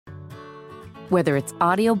Whether it's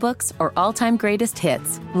audiobooks or all-time greatest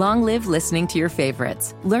hits, long live listening to your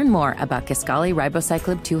favorites. Learn more about Kisqali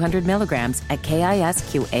Ribociclib 200 milligrams at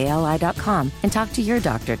KISQALI.com and talk to your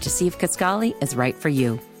doctor to see if Kisqali is right for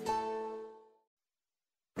you.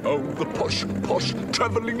 Oh, the posh,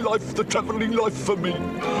 travelling life, the travelling life for me.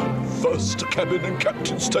 First cabin and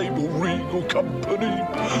captain's table, regal company.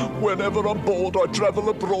 Whenever I'm bored, I travel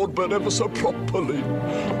abroad, but ever so properly.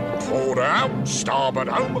 Port out, starboard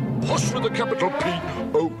home, posh with a capital P.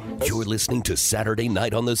 Oh, you're listening to Saturday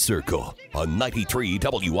Night on the Circle on 93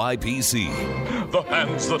 WIPC. The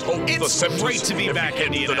hands that hold the It's great to be back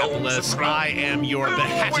in Indianapolis. I am your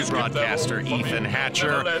behatted broadcaster, Ethan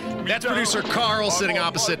Hatcher. That's producer Carl sitting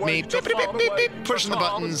opposite me, beep, beep, beep, beep, beep, pushing the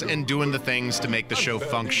buttons and doing the things to make the show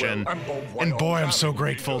function. And boy, I'm so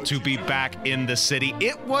grateful to be back in the city.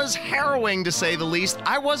 It was harrowing, to say the least.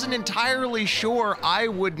 I wasn't entirely sure I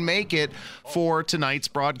would make it for tonight's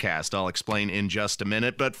broadcast. I'll explain in just a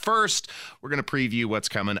minute. But first, we're going to preview what's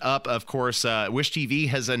coming up. Of course, Wish TV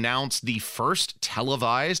has announced the first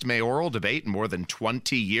televised mayoral debate in more than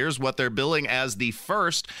 20 years. What they're billing as the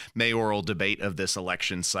first mayoral debate of this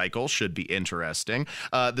election cycle should be interesting.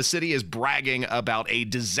 The city is bragging about a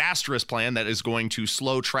disastrous plan that is going to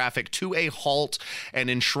slow traffic to a halt and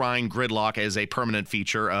enshrine gridlock as a permanent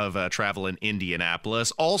feature of travel in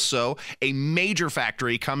Indianapolis. Also, a major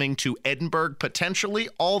factory coming to Edinburgh, potentially.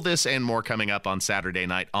 All this and more coming up on Saturday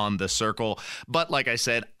night on The Circle. But like I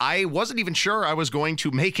said, I wasn't even sure I was going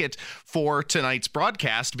to make it for tonight's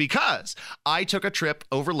broadcast because I took a trip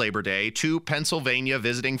over Labor Day to Pennsylvania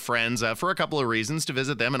visiting friends for a couple of reasons, to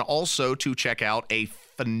visit them and also to check out a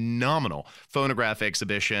phenomenal phonograph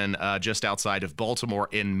exhibition just outside of Baltimore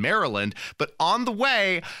in Maryland. But on the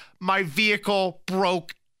way, my vehicle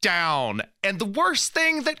broke down. And the worst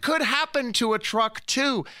thing that could happen to a truck,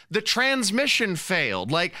 too, the transmission failed.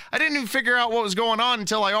 Like, I didn't even figure out what was going on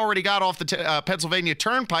until I already got off the Pennsylvania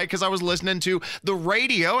Turnpike, because I was listening to the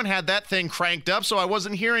radio and had that thing cranked up, so I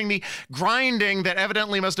wasn't hearing the grinding that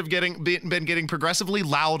evidently must have been getting progressively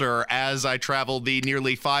louder as I traveled the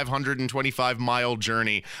nearly 525-mile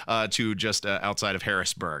journey to just outside of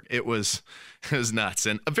Harrisburg. It was nuts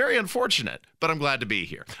and very unfortunate, but I'm glad to be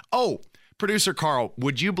here. Oh, producer Carl,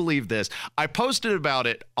 would you believe this? I posted about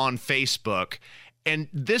it on Facebook, and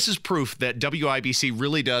this is proof that WIBC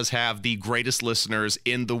really does have the greatest listeners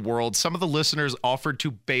in the world. Some of the listeners offered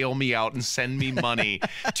to bail me out and send me money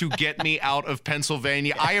to get me out of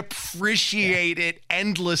Pennsylvania. I appreciate it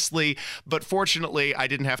endlessly, but fortunately, I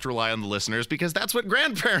didn't have to rely on the listeners because that's what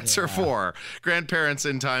grandparents are for. Grandparents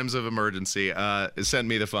in times of emergency sent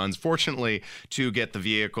me the funds, fortunately, to get the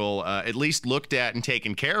vehicle at least looked at and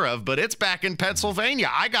taken care of, but it's back in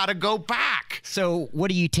Pennsylvania. I got to go back. So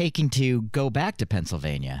what are you taking to go back to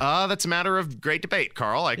Pennsylvania? That's a matter of great debate,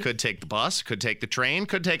 Carl. I could take the bus, could take the train,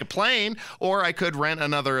 could take a plane, or I could rent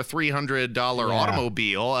another $300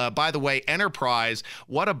 automobile. By the way, Enterprise,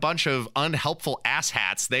 what a bunch of unhelpful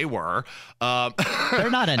asshats they were.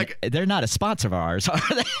 They're not a sponsor of ours,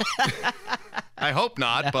 are they? I hope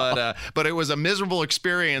not, no. But it was a miserable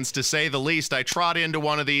experience, to say the least. I trot into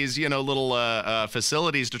one of these, little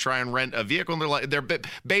facilities to try and rent a vehicle, and they're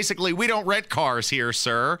basically, we don't rent cars here,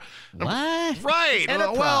 sir. What? Right.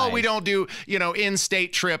 Enterprise. Well, we don't do,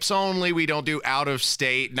 in-state trips only. We don't do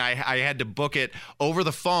out-of-state, and I had to book it over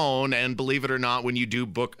the phone. And believe it or not, when you do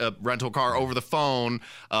book a rental car over the phone,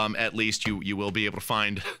 at least you will be able to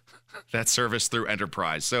find that service through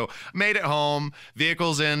Enterprise. So made it home.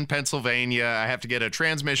 Vehicle's in Pennsylvania. I have to get a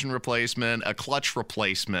transmission replacement, a clutch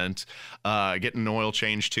replacement, getting an oil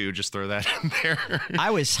change too. Just throw that in there. I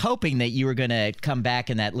was hoping that you were going to come back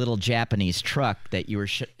in that little Japanese truck that you were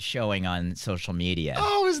showing on social media.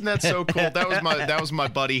 Oh, isn't that so cool? That was my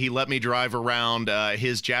buddy. He let me drive around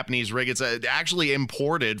his Japanese rig. It's actually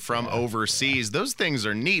imported from overseas. Those things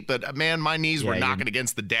are neat, but man, my knees were knocking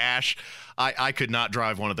against the dash. I could not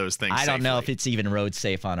drive one of those things I don't safely. know if it's even road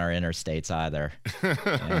safe on our interstates either.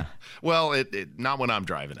 Yeah. Well, it not when I'm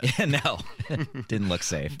driving it. No, didn't look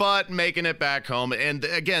safe. But making it back home. And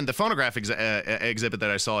again, the phonograph exhibit that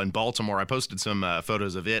I saw in Baltimore, I posted some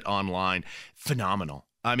photos of it online. Phenomenal.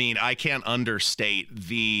 I mean, I can't understate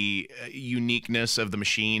the uniqueness of the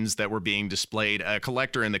machines that were being displayed. A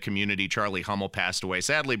collector in the community, Charlie Hummel, passed away,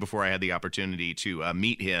 sadly, before I had the opportunity to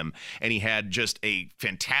meet him. And he had just a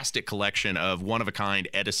fantastic collection of one-of-a-kind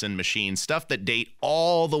Edison machines, stuff that date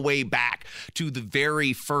all the way back to the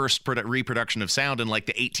very first reproduction of sound in like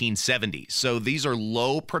the 1870s. So these are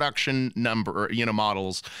low production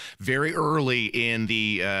models, very early in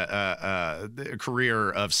the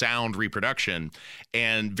career of sound reproduction. And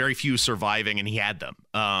and very few surviving, and he had them.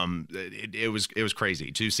 It was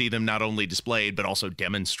crazy to see them not only displayed but also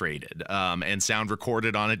demonstrated and sound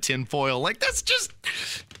recorded on a tinfoil. Like, that's just,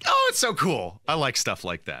 oh, it's so cool. I like stuff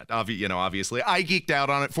like that. Obviously, I geeked out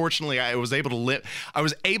on it. Fortunately, I was able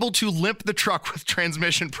to limp the truck with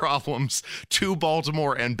transmission problems to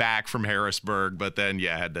Baltimore and back from Harrisburg, but then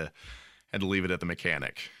had to leave it at the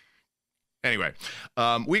mechanic. Anyway,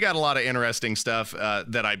 we got a lot of interesting stuff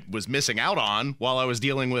that I was missing out on while I was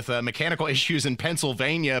dealing with mechanical issues in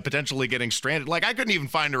Pennsylvania, potentially getting stranded. Like, I couldn't even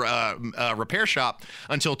find a repair shop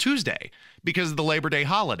until Tuesday because of the Labor Day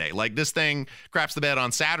holiday. Like, this thing craps the bed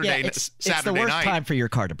on Saturday. Yeah, it's the worst time for your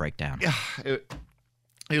car to break down. Yeah.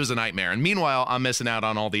 It was a nightmare. And meanwhile, I'm missing out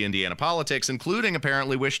on all the Indiana politics, including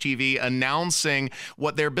apparently Wish TV announcing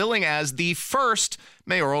what they're billing as the first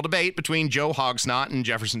mayoral debate between Joe Hogsnot and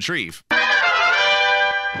Jefferson Shreve.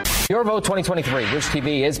 Your Vote 2023. Wish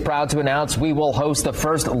TV is proud to announce we will host the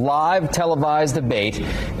first live televised debate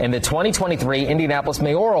in the 2023 Indianapolis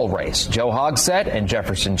mayoral race. Joe Hogsett and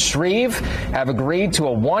Jefferson Shreve have agreed to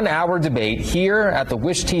a 1-hour debate here at the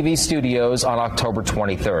Wish TV studios on October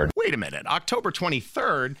 23rd. Wait a minute. October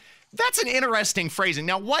 23rd? That's an interesting phrasing.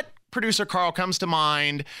 Now, what, producer Carl, comes to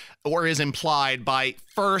mind or is implied by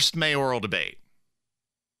first mayoral debate?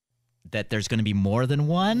 That there's going to be more than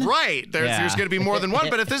one? Right. There's going to be more than one.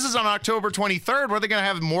 But if this is on October 23rd, were they going to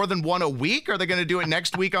have more than one a week? Are they going to do it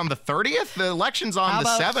next week on the 30th? The election's on the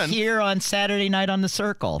 7th. Here on Saturday night on the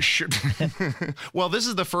Circle? Sure. Well, this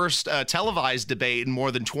is the first televised debate in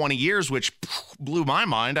more than 20 years, which blew my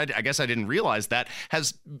mind. I guess I didn't realize that.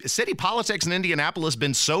 Has city politics in Indianapolis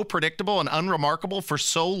been so predictable and unremarkable for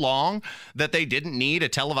so long that they didn't need a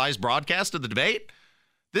televised broadcast of the debate?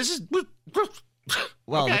 This is...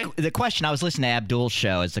 Well, okay. The question, I was listening to Abdul's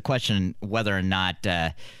show, is the question whether or not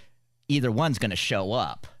either one's going to show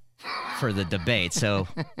up for the debate. So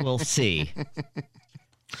we'll see.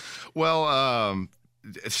 Well, I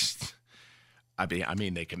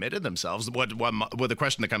mean, they committed themselves. What the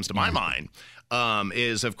question that comes to my mind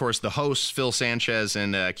is, of course, the hosts, Phil Sanchez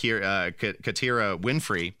and Katira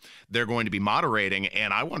Winfrey, they're going to be moderating.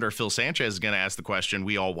 And I wonder if Phil Sanchez is going to ask the question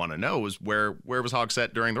we all want to know is where was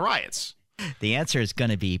Hogsett during the riots? The answer is going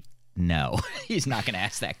to be no. He's not going to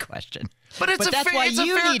ask that question. But that's why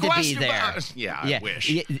you need question. to be there. I wish.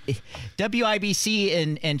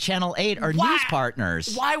 WIBC and Channel 8 are news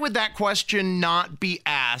partners. Why would that question not be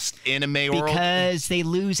asked in a mayoral? Because they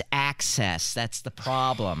lose access. That's the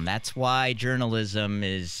problem. That's why journalism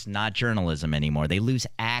is not journalism anymore. They lose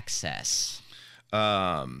access.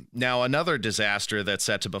 Now, another disaster that's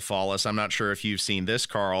set to befall us, I'm not sure if you've seen this,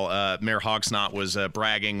 Carl. Mayor Hogsnot was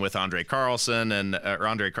bragging with Andre Carson and the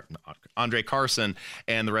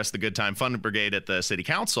rest of the Good Time Fund Brigade at the city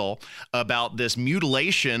council about this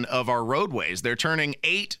mutilation of our roadways. They're turning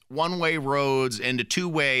 8 one-way roads into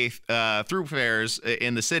 2-way thoroughfares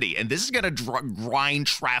in the city. And this is going to grind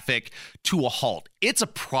traffic to a halt. It's a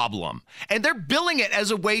problem. And they're billing it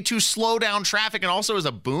as a way to slow down traffic and also as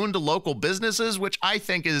a boon to local businesses, which I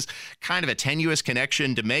think is kind of a tenuous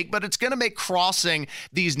connection to make, but it's going to make crossing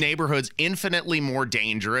these neighborhoods infinitely more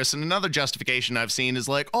dangerous. And another justification I've seen is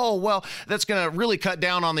like, oh, well, that's going to really cut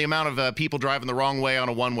down on the amount of people driving the wrong way on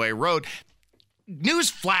a one-way road.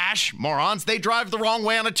 Newsflash, morons, they drive the wrong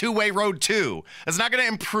way on a 2-way road too. It's not going to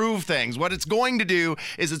improve things. What it's going to do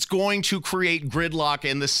is it's going to create gridlock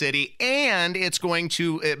in the city, and it's going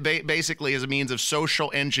to basically, as a means of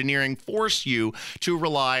social engineering, force you to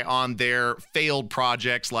rely on their failed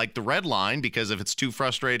projects like the Red Line, because if it's too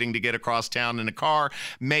frustrating to get across town in a car,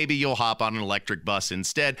 maybe you'll hop on an electric bus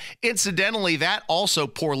instead. Incidentally, that also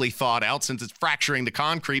poorly thought out since it's fracturing the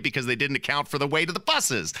concrete because they didn't account for the weight of the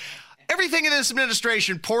buses. Everything in this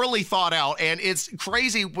administration poorly thought out, and it's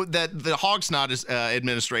crazy that the Hogsnot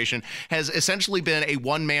administration has essentially been a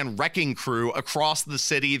one-man wrecking crew across the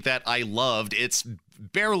city that I loved. It's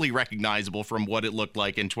barely recognizable from what it looked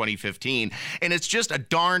like in 2015, and it's just a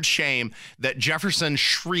darn shame that Jefferson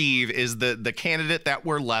Shreve is the candidate that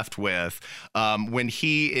we're left with when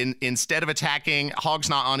he, instead of attacking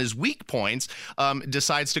Hogsnot on his weak points,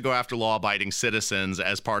 decides to go after law-abiding citizens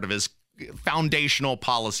as part of his foundational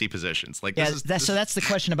policy positions. Like, so that's the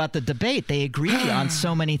question about the debate. They agreed on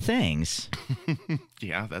so many things.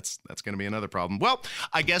 Yeah, that's going to be another problem. Well,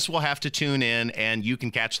 I guess we'll have to tune in, and you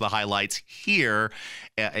can catch the highlights here,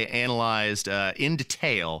 analyzed in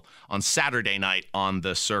detail on Saturday night on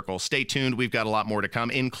The Circle. Stay tuned. We've got a lot more to come,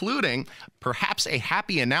 including perhaps a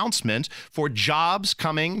happy announcement for jobs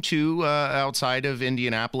coming to outside of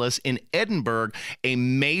Indianapolis in Edinburgh. A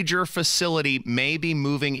major facility may be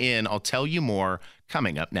moving in. I'll tell you more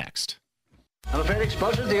coming up next. I'm afraid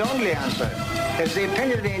explosives are the only answer. It's the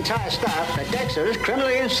opinion of the entire staff that Dexter is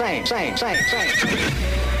criminally insane.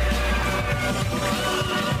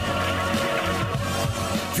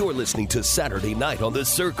 You're listening to Saturday Night on the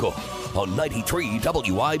Circle on 93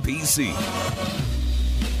 WIBC.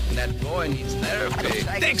 That boy needs therapy.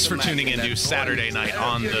 Thanks for tuning in to Saturday Night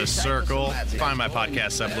on the Circle. Find my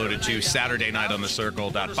podcasts uploaded to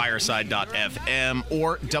SaturdayNightOnTheCircle.fireside.fm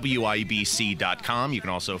or WIBC.com. You can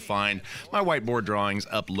also find my whiteboard drawings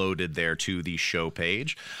uploaded there to the show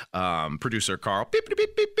page. Producer Carl, beep, beep,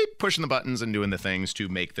 beep, beep, beep, pushing the buttons and doing the things to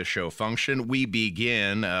make the show function. We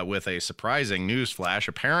begin with a surprising news flash.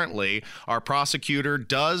 Apparently, our prosecutor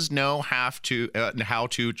does know how to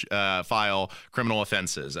file criminal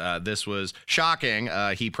offenses. This was shocking.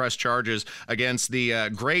 He pressed charges against the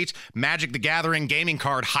great Magic the Gathering gaming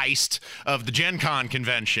card heist of the Gen Con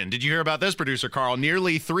convention. Did you hear about this, Producer Carl?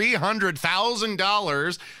 Nearly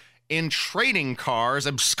 $300,000 in trading cards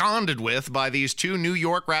absconded with by these two New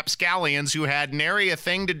York rapscallions who had nary a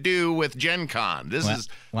thing to do with Gen Con. This is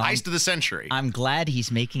heist of the century. I'm glad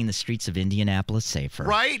he's making the streets of Indianapolis safer.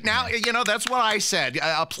 Right? Now, that's what I said.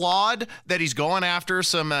 Applaud that he's going after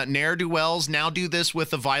some ne'er-do-wells. Now do this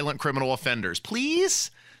with the violent criminal offenders. Please?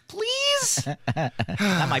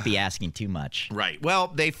 That might be asking too much. Right.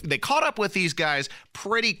 Well, they caught up with these guys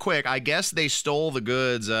pretty quick. I guess they stole the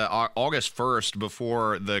goods August 1st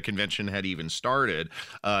before the convention had even started.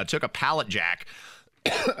 Took a pallet jack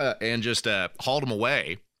and just hauled them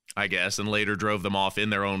away, I guess, and later drove them off in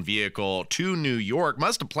their own vehicle to New York.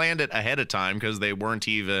 Must have planned it ahead of time because they weren't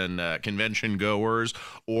even convention goers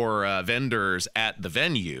or vendors at the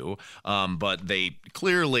venue. But they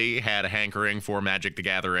clearly had a hankering for Magic the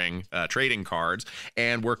Gathering trading cards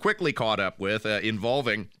and were quickly caught up with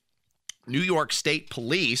involving New York State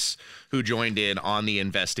Police, who joined in on the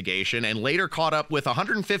investigation and later caught up with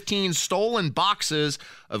 115 stolen boxes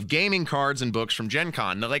of gaming cards and books from Gen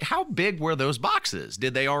Con. Now, how big were those boxes?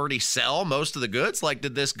 Did they already sell most of the goods?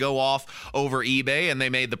 Did this go off over eBay and they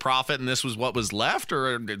made the profit and this was what was left?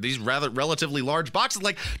 Or are these relatively large boxes?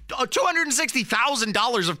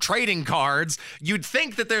 $260,000 of trading cards. You'd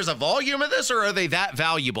think that there's a volume of this, or are they that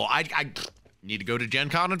valuable? I need to go to Gen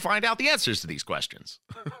Con and find out the answers to these questions.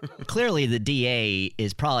 Clearly, the DA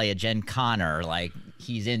is probably a Gen Conner.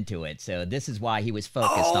 He's into it. So this is why he was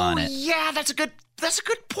focused on it. Yeah, that's a good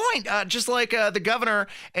point. Just like the governor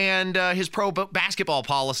and his pro basketball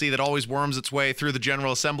policy that always worms its way through the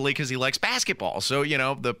General Assembly because he likes basketball. So,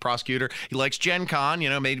 the prosecutor, he likes Gen Con,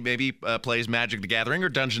 maybe plays Magic the Gathering or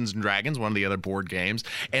Dungeons and Dragons, one of the other board games.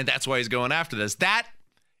 And that's why he's going after this. That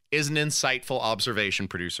is an insightful observation,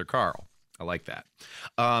 Producer Carl. I like that.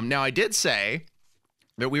 Now, I did say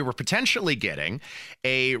that we were potentially getting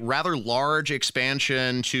a rather large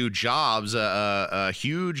expansion to jobs, a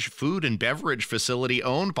huge food and beverage facility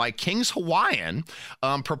owned by King's Hawaiian,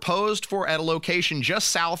 proposed for at a location just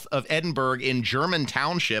south of Edinburgh in German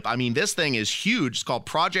Township. I mean, this thing is huge. It's called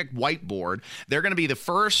Project Whiteboard. They're going to be the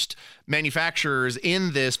first manufacturers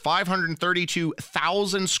in this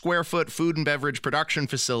 532,000 square foot food and beverage production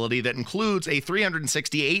facility that includes a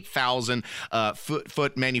 368,000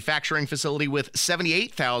 foot manufacturing facility with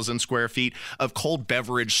 78,000 square feet of cold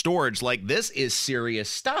beverage storage. This is serious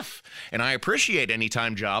stuff. And I appreciate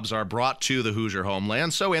anytime jobs are brought to the Hoosier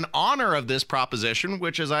homeland. So in honor of this proposition,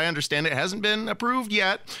 which as I understand it hasn't been approved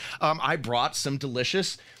yet, I brought some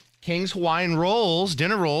delicious King's Hawaiian rolls,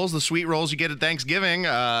 dinner rolls, the sweet rolls you get at Thanksgiving.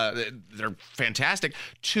 They're fantastic,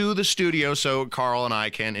 to the studio so Carl and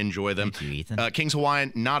I can enjoy them. Thank you, Ethan. King's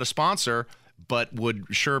Hawaiian, not a sponsor, but would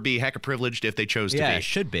sure be hecka privileged if they chose to be. Yeah, it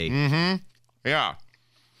should be. Mm-hmm. Yeah.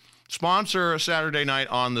 Sponsor Saturday Night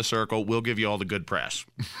on the Circle. We'll give you all the good press.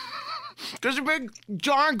 Because they're big,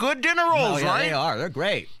 darn good dinner rolls, right? They are. They're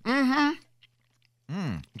great.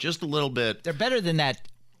 Mm-hmm. Just a little bit. They're better than that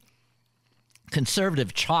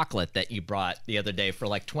conservative chocolate that you brought the other day for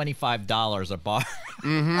 $25 a bar.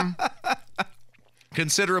 Mm-hmm.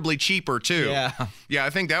 Considerably cheaper too. Yeah. I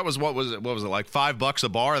think that was what was it like $5 a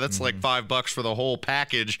bar? That's like $5 for the whole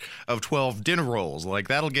package of 12 dinner rolls.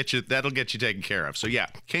 That'll get you taken care of. So yeah,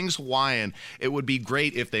 King's Hawaiian. It would be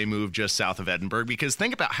great if they moved just south of Edinburgh, because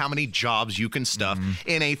think about how many jobs you can stuff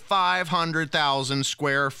in a 500,000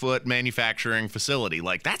 square foot manufacturing facility.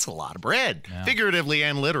 That's a lot of bread, figuratively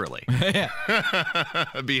and literally.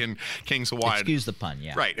 Being King's Hawaiian. Excuse the pun.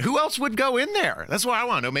 Yeah. Right. Who else would go in there? That's what I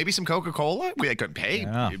want to know. Maybe some Coca-Cola.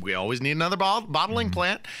 We always need another bottling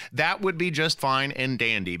plant. That would be just fine and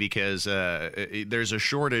dandy, because there's a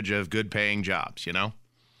shortage of good paying jobs,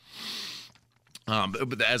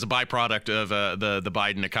 as a byproduct of the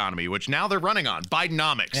Biden economy, which now they're running on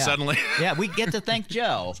Bidenomics suddenly. Yeah, we get to thank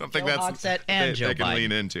Joe. Something Joe that's Hogsett and Joe they can Biden.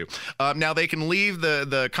 lean into. Now they can leave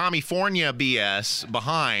the California BS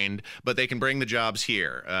behind, but they can bring the jobs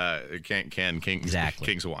here.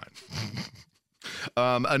 Kings of Wine.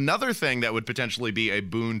 Another thing that would potentially be a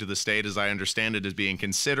boon to the state, as I understand it, is being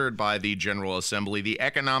considered by the General Assembly, the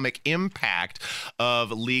economic impact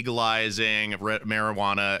of legalizing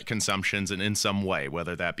marijuana consumptions in some way,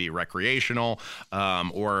 whether that be recreational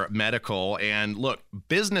or medical. And look,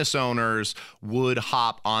 business owners would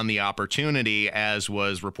hop on the opportunity, as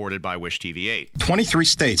was reported by Wish TV 8. 23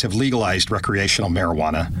 states have legalized recreational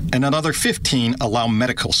marijuana, and another 15 allow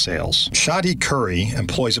medical sales. Shadi Curry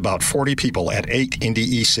employs about 40 people at 8 Indie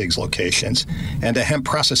e-cigs locations and a hemp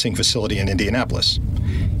processing facility in Indianapolis.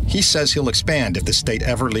 He says he'll expand if the state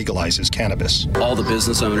ever legalizes cannabis. All the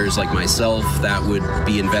business owners like myself that would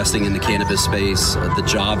be investing in the cannabis space, the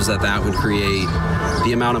jobs that would create,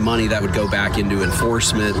 the amount of money that would go back into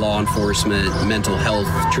enforcement, law enforcement, mental health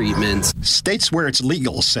treatments. States where it's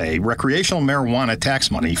legal say recreational marijuana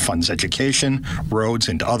tax money funds education, roads,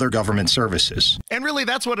 and other government services. And really,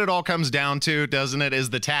 that's what it all comes down to, doesn't it, is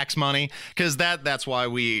the tax money? Because that's why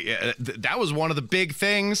that was one of the big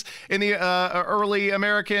things in the early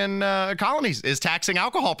American colonies, is taxing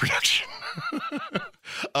alcohol production.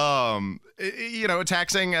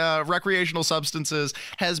 Taxing recreational substances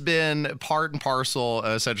has been part and parcel,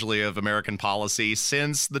 essentially, of American policy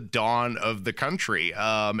since the dawn of the country.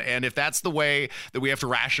 And if that's the way that we have to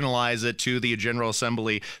rationalize it to the General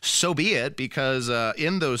Assembly, so be it, because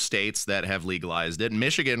in those states that have legalized it,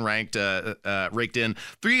 Michigan raked in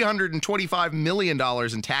 $325 million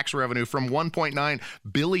in tax revenue from $1.9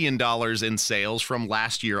 billion in sales from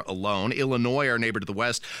last year alone. Illinois, our neighbor to the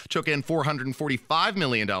west, took in $445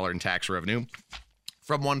 million in tax revenue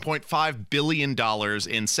from $1.5 billion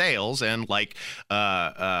in sales. And like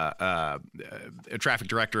traffic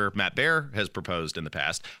director Matt Baer has proposed in the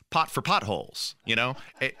past, pot for potholes, And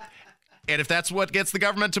if that's what gets the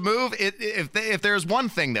government to move, if there's one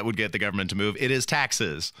thing that would get the government to move, it is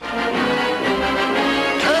taxes.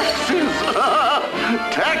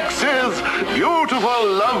 Taxes! Beautiful,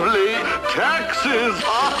 lovely taxes!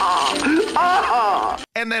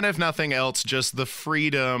 And then, if nothing else, just the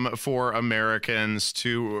freedom for Americans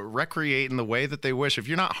to recreate in the way that they wish. If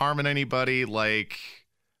you're not harming anybody,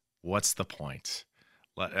 what's the point?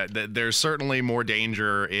 There's certainly more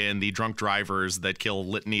danger in the drunk drivers that kill a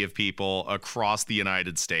litany of people across the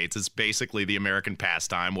United States. It's basically the American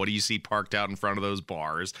pastime. What do you see parked out in front of those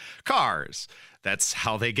bars? Cars. That's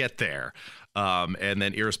how they get there. And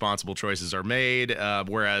then irresponsible choices are made.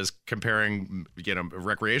 Whereas comparing,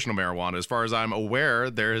 recreational marijuana, as far as I'm aware,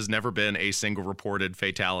 there has never been a single reported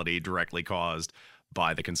fatality directly caused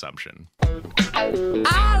by the consumption.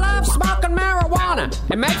 I love smoking marijuana.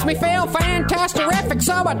 It makes me feel fantastic,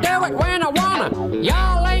 so I do it when I wanna.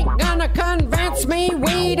 Y'all ain't gonna convince me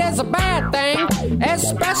weed is a bad thing,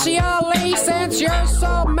 especially since you're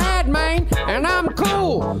so mad, man. And I'm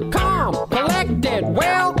cool, calm, collected,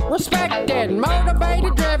 well respected,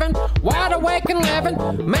 motivated, driven, wide awake and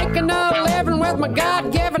living, making a living with my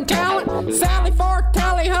God-given talent. Sally for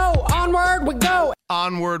tally-ho, onward we go.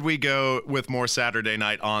 Onward we go with more Saturday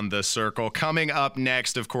Night on the Circle. Coming up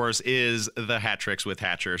next, of course, is the Hat Tricks with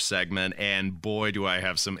Hatcher segment. And boy, do I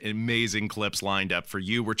have some amazing clips lined up for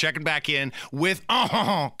you. We're checking back in with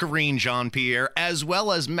Karine Jean-Pierre, as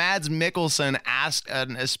well as Mads Mikkelsen asked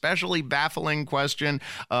an especially baffling question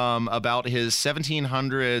about his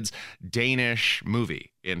 1700s Danish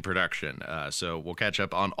movie in production. So we'll catch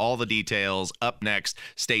up on all the details up next.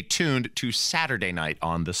 Stay tuned to Saturday Night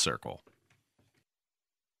on the Circle.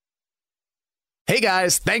 Hey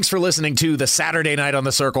guys, thanks for listening to the Saturday Night on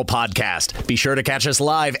the Circle podcast. Be sure to catch us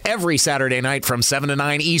live every Saturday night from 7 to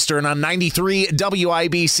 9 Eastern on 93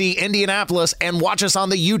 WIBC Indianapolis, and watch us on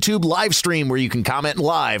the YouTube live stream where you can comment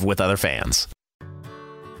live with other fans.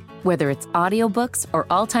 Whether it's audiobooks or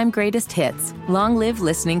all-time greatest hits, long live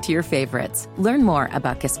listening to your favorites. Learn more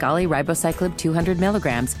about Kisqali Ribociclib 200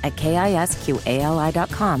 milligrams at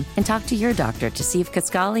KISQALI.com and talk to your doctor to see if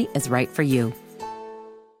Kisqali is right for you.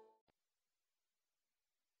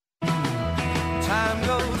 Time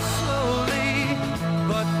goes slowly,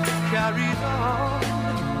 but carries on.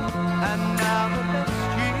 And now the best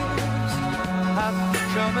years have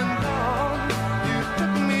come and gone. You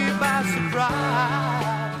took me by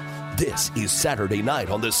surprise. This is Saturday Night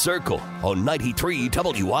on the Circle on 93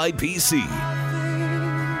 WIBC.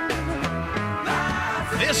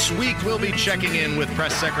 This week, we'll be checking in with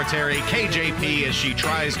Press Secretary KJP as she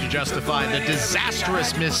tries to justify the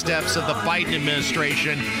disastrous missteps of the Biden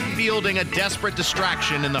administration, fielding a desperate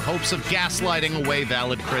distraction in the hopes of gaslighting away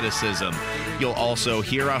valid criticism. You'll also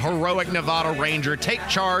hear a heroic Nevada Ranger take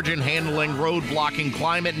charge in handling road-blocking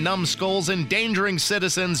climate numbskulls, endangering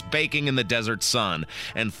citizens baking in the desert sun.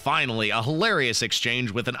 And finally, a hilarious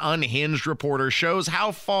exchange with an unhinged reporter shows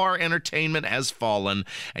how far entertainment has fallen.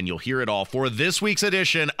 And you'll hear it all for this week's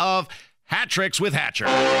edition of Hat Tricks with Hatcher.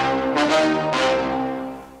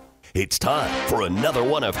 It's time for another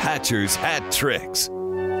one of Hatcher's Hat Tricks.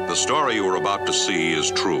 The story you are about to see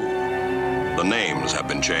is true. The names have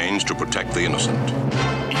been changed to protect the innocent.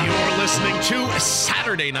 You're listening to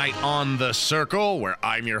Saturday Night on the Circle, where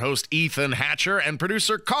I'm your host, Ethan Hatcher, and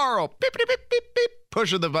producer Carl beep, beep, beep, beep, beep,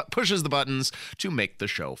 pushes the buttons to make the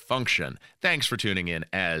show function. Thanks for tuning in,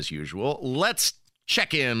 as usual. Let's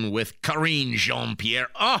check in with Karine Jean-Pierre.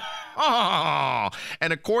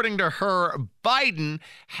 And according to her, Biden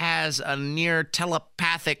has a near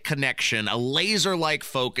telepathic connection, a laser-like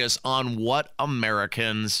focus on what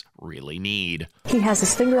Americans really need. He has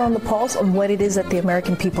his finger on the pulse on what it is that the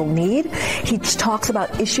American people need. He talks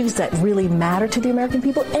about issues that really matter to the American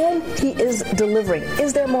people, and he is delivering.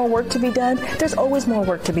 Is there more work to be done? There's always more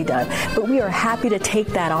work to be done, but we are happy to take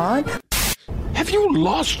that on. Have you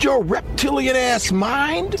lost your reptilian-ass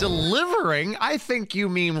mind? Delivering? I think you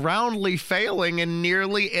mean roundly failing in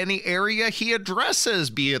nearly any area he addresses,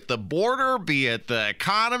 be it the border, be it the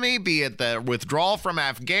economy, be it the withdrawal from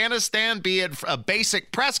Afghanistan, be it a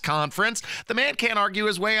basic press conference. The man can't argue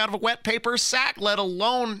his way out of a wet paper sack, let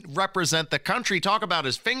alone represent the country. Talk about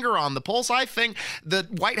his finger on the pulse. I think the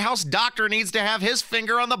White House doctor needs to have his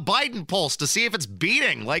finger on the Biden pulse to see if it's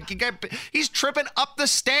beating. Like, he's tripping up the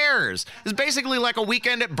stairs. It's basically like a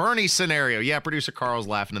Weekend at Bernie's scenario. Yeah, producer Carl's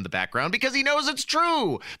laughing in the background because he knows it's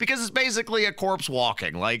true. Because it's basically a corpse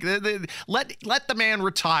walking. Like, let the man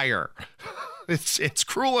retire. It's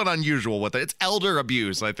cruel and unusual. It's elder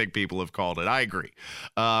abuse, I think people have called it. I agree.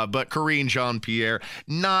 But Karine Jean-Pierre,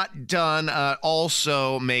 not done.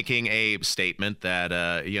 Also making a statement that,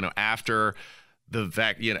 after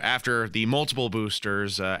the multiple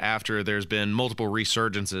boosters, after there's been multiple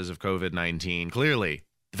resurgences of COVID-19, clearly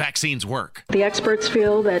the vaccines work. The experts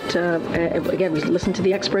feel that, again, we listen to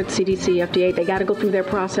the experts, CDC, FDA, they got to go through their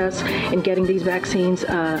process in getting these vaccines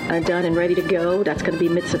done and ready to go. That's going to be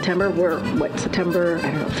mid-September. We're, September,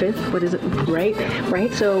 5th? What is it?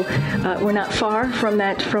 Right? So we're not far from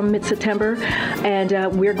that, from mid-September.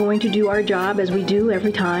 And we're going to do our job as we do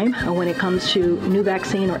every time when it comes to new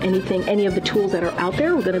vaccine or any of the tools that are out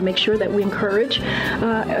there. We're going to make sure that we encourage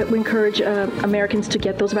Americans to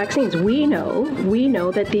get those vaccines. We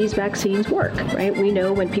know that these vaccines work, right? We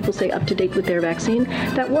know when people say up to date with their vaccine,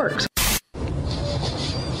 that works.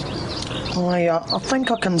 I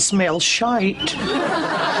think I can smell shite.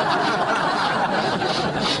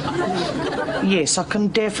 Yes, I can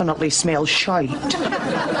definitely smell shite.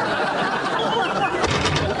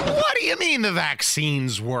 What do you mean the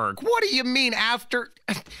vaccines work? What do you mean after...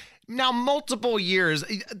 Now, multiple years,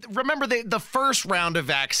 remember the first round of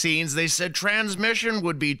vaccines, they said transmission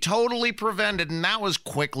would be totally prevented, and that was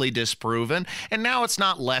quickly disproven. And now it's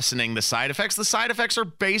not lessening the side effects. The side effects are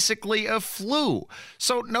basically a flu.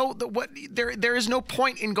 So there is no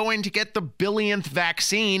point in going to get the billionth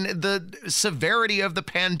vaccine. The severity of the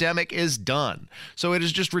pandemic is done. So it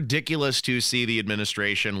is just ridiculous to see the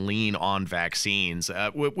administration lean on vaccines,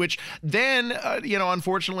 which then,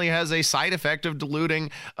 unfortunately has a side effect of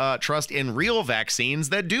diluting trust in real vaccines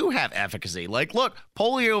that do have efficacy. Like, look,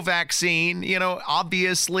 polio vaccine,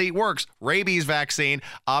 obviously works. Rabies vaccine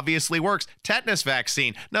obviously works. Tetanus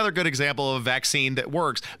vaccine, another good example of a vaccine that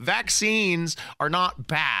works. Vaccines are not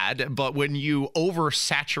bad, but when you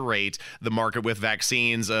oversaturate the market with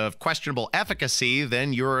vaccines of questionable efficacy,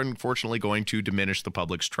 then you're unfortunately going to diminish the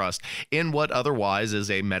public's trust in what otherwise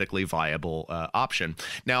is a medically viable option.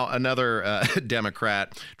 Now, another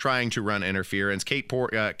Democrat trying to run interference,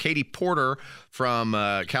 Katie Porter from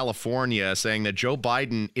California, saying that Joe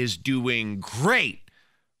Biden is doing great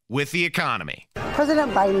with the economy.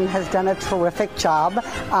 President Biden has done a terrific job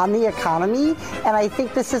on the economy, and I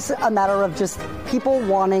think this is a matter of just people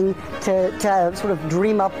wanting to sort of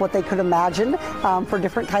dream up what they could imagine for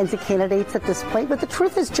different kinds of candidates at this point. But the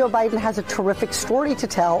truth is Joe Biden has a terrific story to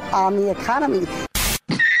tell on the economy.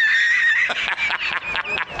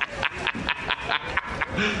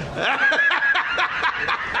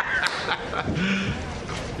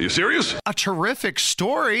 Are you serious? A terrific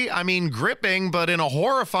story. I mean, gripping, but in a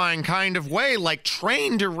horrifying kind of way, like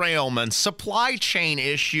train derailments, supply chain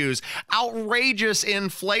issues, outrageous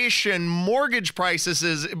inflation, mortgage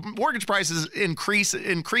prices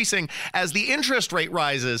increasing as the interest rate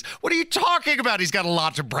rises. What are you talking about? He's got a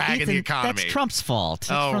lot to brag in the economy. That's Trump's fault. It's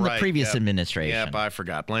from the previous administration. Yeah, I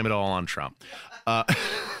forgot. Blame it all on Trump.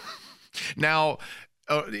 Now,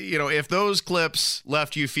 if those clips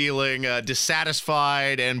left you feeling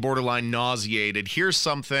dissatisfied and borderline nauseated, here's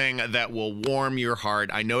something that will warm your heart.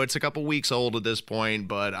 I know it's a couple weeks old at this point,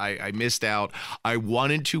 but I missed out. I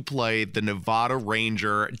wanted to play the Nevada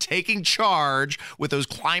Ranger taking charge with those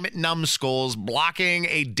climate numbskulls blocking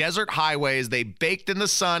a desert highway as they baked in the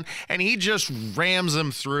sun, and he just rams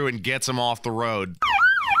them through and gets them off the road.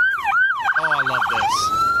 Oh, I love this.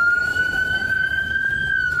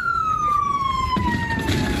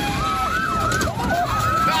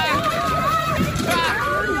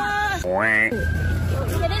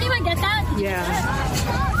 Did anyone get that? Yeah.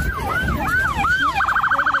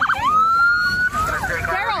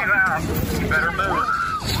 Daryl. You better move.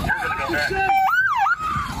 You're gonna go back.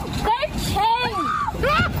 They're chained.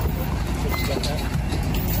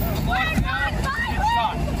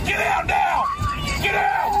 Get out now! Get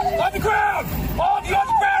out! On the ground! All of you on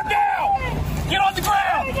the ground now! Get on the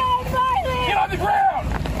ground! Get on the ground!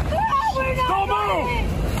 Don't move!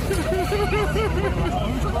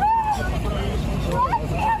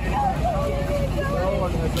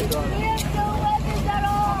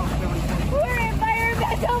 We're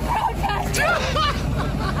environmental protesters!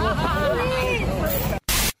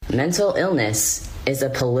 Mental illness is a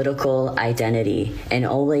political identity and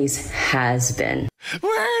always has been.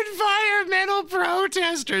 We're environmental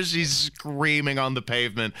protesters. She's screaming on the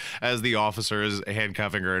pavement as the officer is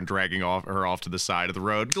handcuffing her and dragging her off to the side of the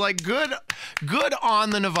road. Like, good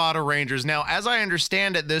on the Nevada Rangers. Now, as I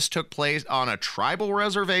understand it, this took place on a tribal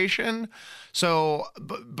reservation. So,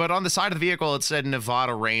 but on the side of the vehicle, it said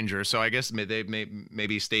Nevada Ranger. So I guess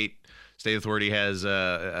maybe state authority has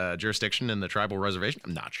jurisdiction in the tribal reservation.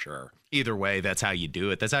 I'm not sure. Either way, that's how you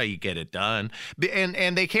do it. That's how you get it done.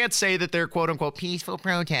 And they can't say that they're quote unquote peaceful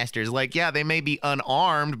protesters. Like, yeah, they may be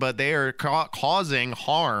unarmed, but they are causing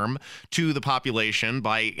harm to the population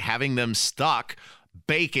by having them stuck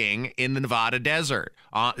baking in the Nevada desert,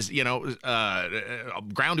 ground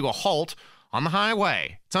to a halt on the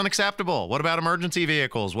highway. It's unacceptable. What about emergency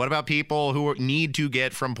vehicles? What about people who need to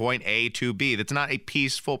get from point A to B? That's not a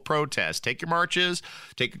peaceful protest. Take your marches,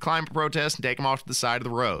 take a climate protest, and take them off to the side of the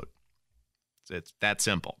road. It's that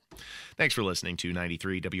simple. Thanks for listening to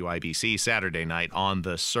 93 WIBC Saturday Night on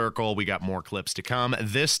The Circle. We got more clips to come,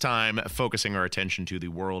 this time focusing our attention to the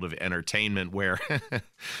world of entertainment, where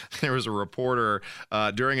there was a reporter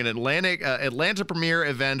during an Atlanta premiere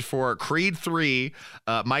event for Creed 3.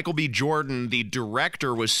 Michael B. Jordan, the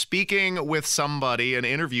director, was speaking with somebody, an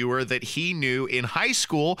interviewer that he knew in high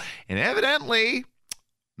school, and evidently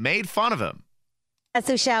made fun of him.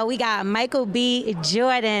 So, Shell, we got Michael B.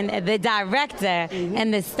 Jordan, the director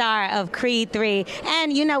and the star of Creed 3.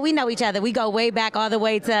 And, we know each other. We go way back all the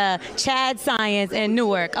way to Chad Science in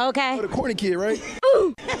Newark, okay? Oh, the corny kid, right?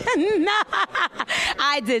 Ooh. No,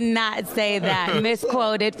 I did not say that.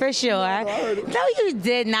 Misquoted for sure. No, you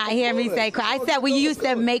did not hear me say I said we used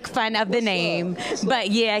to make fun of the name.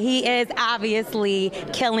 But, yeah, he is obviously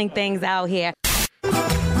killing things out here.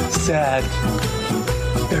 Sad.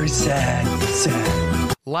 Very sad.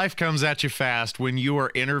 Life comes at you fast when you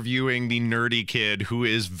are interviewing the nerdy kid who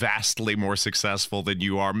is vastly more successful than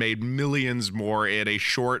you are, made millions more in a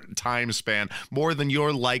short time span, more than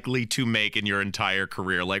you're likely to make in your entire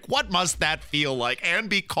career. Like, what must that feel like? And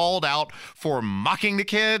be called out for mocking the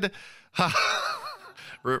kid?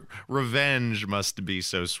 Revenge must be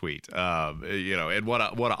so sweet. And what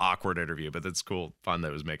an awkward interview, but that's cool. Fun that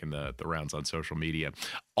it was making the rounds on social media.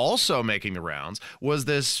 Also making the rounds was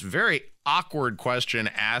this very awkward question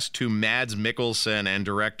asked to Mads Mikkelsen and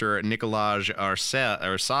director Nicolaj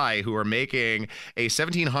Arsai, who are making a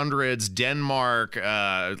 1700s Denmark,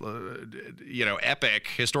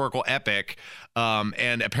 historical epic.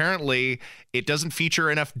 And apparently it doesn't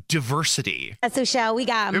feature enough diversity. So, Shell, we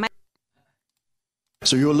got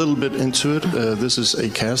So you're a little bit into it. This is a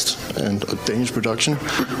cast and a Danish production,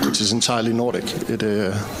 which is entirely Nordic. It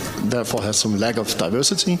therefore has some lack of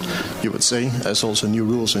diversity, you would say, as also new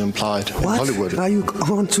rules are implied in Hollywood. What are you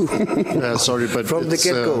on to? Sorry, but from the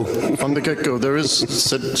get-go. From the get-go, there is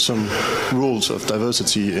set some rules of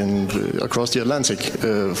diversity across the Atlantic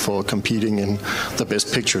for competing in the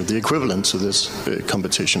Best Picture, the equivalent to this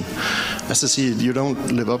competition. As I see it, you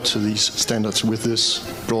don't live up to these standards with this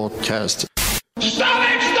broadcast. Stop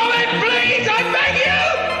it, please, I beg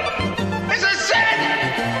you!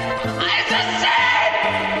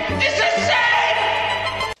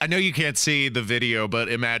 I know you can't see the video, but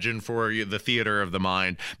imagine for the theater of the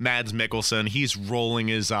mind, Mads Mikkelsen, he's rolling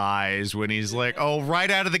his eyes when he's like, oh, right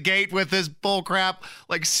out of the gate with this bullcrap.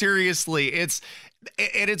 Like, seriously, it's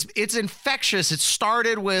infectious. It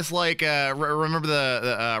started with like, remember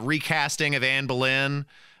the recasting of Anne Boleyn?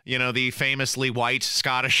 You know, the famously white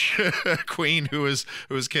Scottish queen who was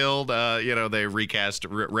killed. They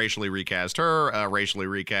racially recast her, racially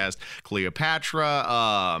recast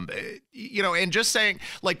Cleopatra. And just saying,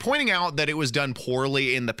 like, pointing out that it was done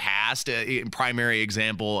poorly in the past. Primary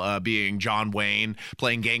example being John Wayne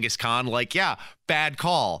playing Genghis Khan. Like, yeah, bad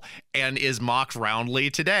call, and is mocked roundly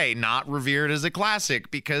today, not revered as a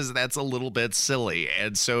classic because that's a little bit silly.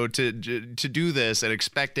 And so to do this and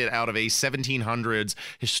expect it out of a 1700s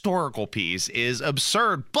historical piece is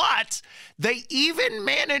absurd. But they even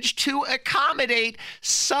managed to accommodate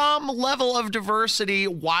some level of diversity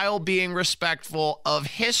while being respectful of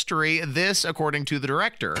history. This, according to the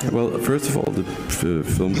director. Well, first of all, the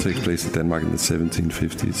film takes place in Denmark in the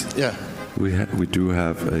 1750s. Yeah. We do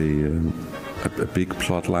have a big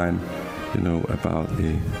plot line, about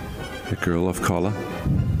a girl of color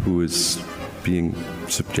who is being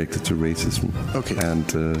subjected to racism. Okay.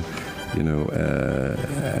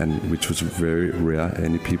 And which was very rare.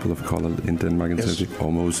 Any people of color in Denmark,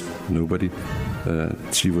 almost nobody.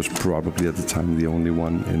 She was probably at the time the only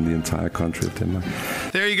one in the entire country of Denmark.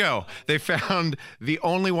 There you go. They found the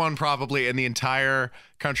only one probably in the entire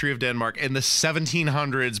country of Denmark in the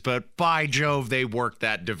 1700s, but by Jove, they worked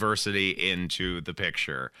that diversity into the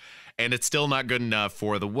picture. And it's still not good enough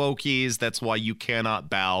for the wokies. That's why you cannot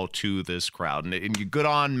bow to this crowd. And good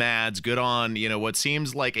on Mads, good on, what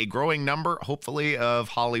seems like a growing number, hopefully, of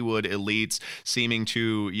Hollywood elites seeming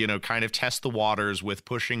to, kind of test the waters with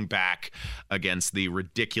pushing back against the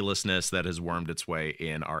ridiculousness that has wormed its way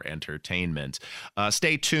in our entertainment.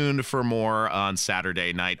 Stay tuned for more on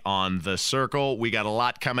Saturday night on The Circle. We got a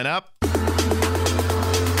lot coming up.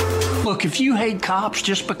 Look, if you hate cops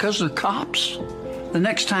just because they're cops, the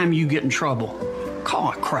next time you get in trouble,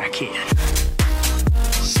 call a crackhead.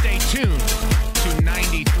 Stay tuned to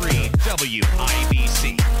 93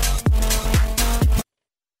 WIBC.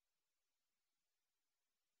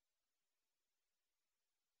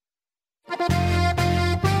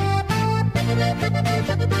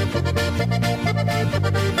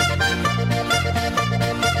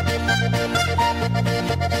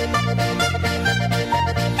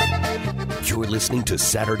 You're listening to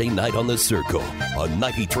Saturday Night on the Circle on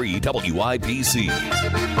 93 WIBC.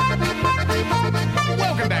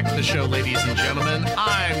 Welcome back to the show, ladies and gentlemen.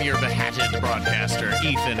 I'm your behatted broadcaster,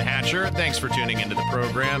 Ethan Hatcher. Thanks for tuning into the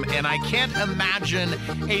program. And I can't imagine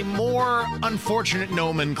a more unfortunate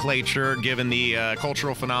nomenclature, given the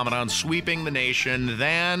cultural phenomenon sweeping the nation,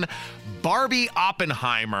 than Barbie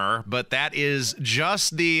Oppenheimer. But that is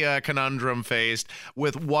just the conundrum faced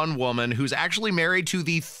with one woman who's actually married to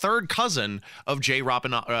the third cousin of J.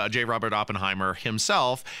 Robert Oppenheimer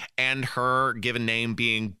himself, and her given name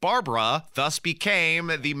being Barbara, thus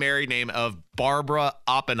became the married name of Barbara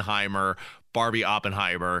Oppenheimer, Barbie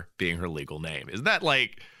Oppenheimer being her legal name. Isn't that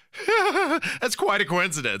like... That's quite a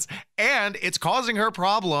coincidence. And it's causing her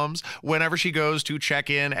problems whenever she goes to check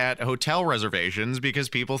in at hotel reservations because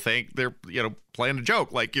people think they're, playing a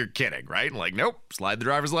joke. Like, you're kidding, right? And like, nope, slide the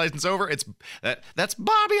driver's license over. That's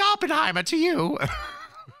Barbie Oppenheimer to you.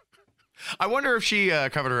 I wonder if she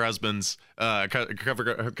covered her husband's eyes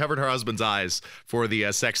for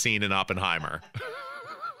the sex scene in Oppenheimer.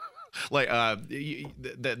 Like,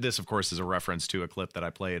 this, of course, is a reference to a clip that I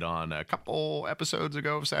played on a couple episodes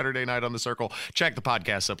ago of Saturday Night on the Circle. Check the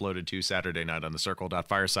podcast uploaded to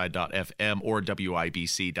SaturdayNightOnTheCircle.fireside.fm or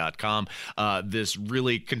WIBC.com. This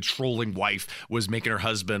really controlling wife was making her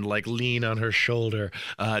husband, like, lean on her shoulder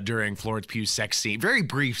during Florence Pugh's sex scene. Very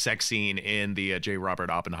brief sex scene in the J. Robert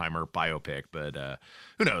Oppenheimer biopic, but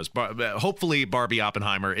who knows? Hopefully Barbie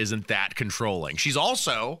Oppenheimer isn't that controlling. She's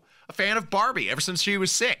also a fan of Barbie ever since she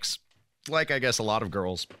was 6. Like, I guess, a lot of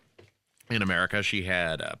girls in America. She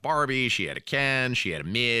had a Barbie, she had a Ken, she had a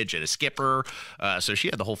Midge, and a Skipper. So she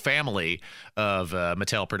had the whole family of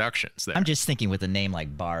Mattel Productions there. I'm just thinking with a name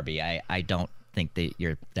like Barbie, I don't think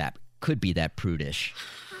that could be that prudish.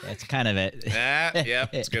 That's kind of it. Yeah,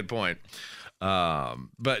 that's a good point.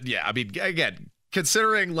 But yeah, I mean, again,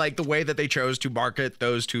 considering like the way that they chose to market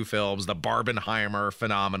those two films, the Barbenheimer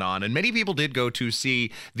phenomenon, and many people did go to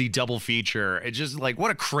see the double feature. It's just like,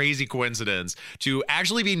 what a crazy coincidence to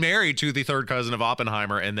actually be married to the third cousin of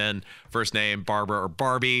Oppenheimer, and then first name Barbara or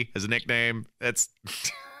Barbie as a nickname. That's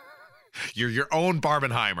you're your own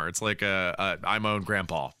Barbenheimer. It's like a I'm my own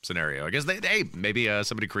grandpa scenario. I guess maybe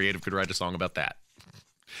somebody creative could write a song about that.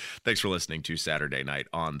 Thanks for listening to Saturday Night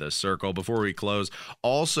on the Circle. Before we close,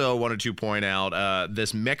 also wanted to point out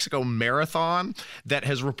this Mexico Marathon that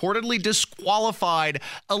has reportedly disqualified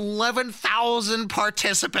 11,000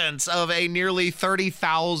 participants of a nearly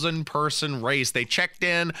 30,000 person race. They checked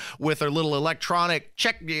in with their little electronic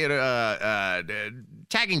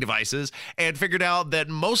tagging devices and figured out that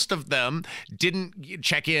most of them didn't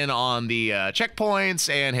check in on the checkpoints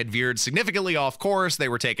and had veered significantly off course. They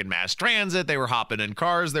were taking mass transit. They were hopping in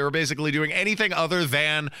cars. They were basically doing anything other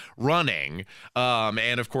than running.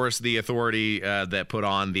 And of course, the authority that put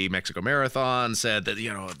on the Mexico Marathon said that,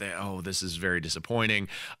 this is very disappointing.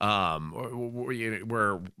 They're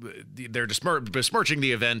besmirching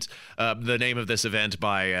the event, the name of this event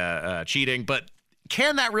by cheating. But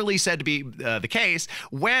can that really said to be the case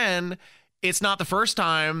when it's not the first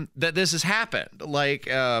time that this has happened? Like,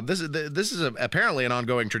 this is apparently an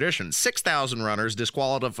ongoing tradition. 6,000 runners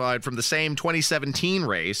disqualified from the same 2017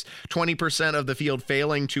 race, 20% of the field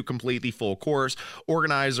failing to complete the full course.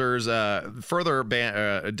 Organizers further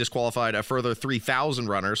disqualified a further 3,000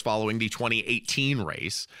 runners following the 2018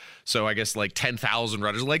 race. So I guess like 10,000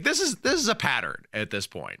 runners. Like, this is a pattern at this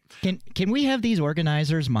point. Can we have these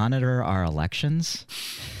organizers monitor our elections?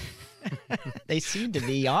 They seem to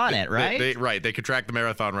be on it, right? They could track the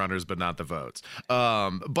marathon runners, but not the votes.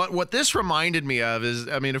 But what this reminded me of is,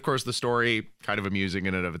 of course, the story kind of amusing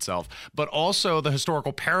in and of itself, but also the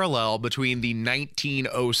historical parallel between the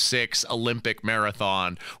 1906 Olympic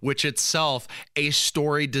Marathon, which itself a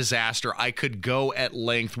storied disaster. I could go at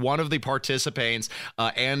length. One of the participants,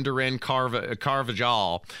 Andorin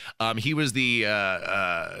Carvajal, he was the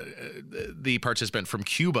participant from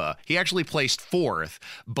Cuba. He actually placed fourth,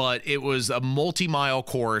 but it was a multi-mile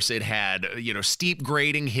course. It had, steep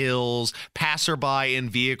grading hills. Passerby in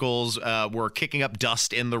vehicles were kicking up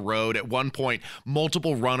dust in the road. At one point,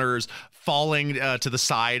 multiple runners falling to the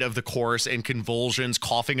side of the course in convulsions,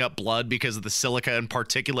 coughing up blood because of the silica and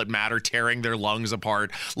particulate matter tearing their lungs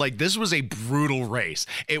apart. Like, this was a brutal race.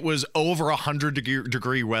 It was over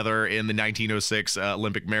 100-degree weather in the 1906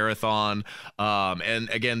 Olympic Marathon. And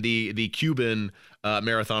again, the Cuban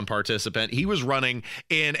marathon participant, he was running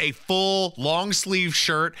in a full long sleeve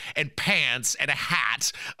shirt and pants and a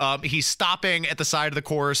hat. He's stopping at the side of the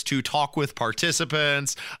course to talk with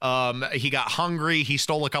participants. He got hungry. He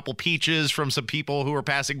stole a couple peaches from some people who were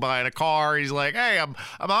passing by in a car. He's like, "Hey, I'm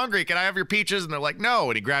hungry. Can I have your peaches?" And they're like, "No."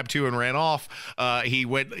 And he grabbed two and ran off. He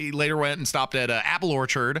later went and stopped at an apple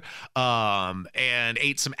orchard and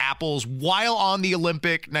ate some apples while on the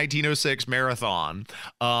Olympic 1906 marathon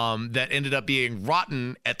that ended up being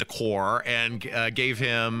rotten at the core and gave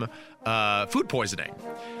him food poisoning.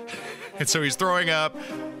 And so he's throwing up,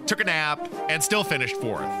 took a nap, and still finished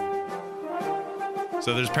fourth.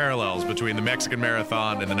 So there's parallels between the Mexican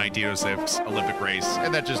Marathon and the 1906 Olympic race,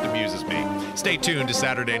 and that just amuses me. Stay tuned to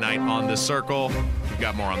Saturday Night on The Circle. We've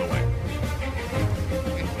got more on the way.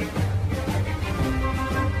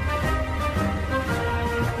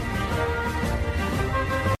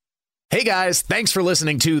 Hey guys, thanks for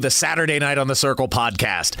listening to the Saturday Night on the Circle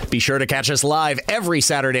podcast. Be sure to catch us live every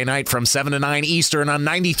Saturday night from 7 to 9 Eastern on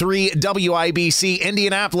 93 WIBC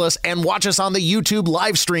Indianapolis, and watch us on the YouTube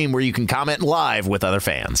live stream where you can comment live with other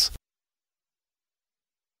fans.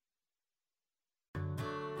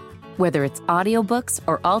 Whether it's audiobooks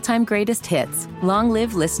or all-time greatest hits, long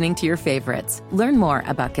live listening to your favorites. Learn more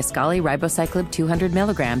about Kisqali Ribociclib 200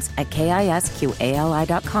 milligrams at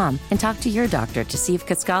KISQALI.com and talk to your doctor to see if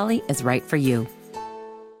Kisqali is right for you.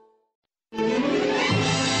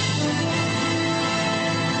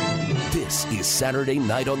 This is Saturday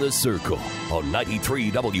Night on the Circle on 93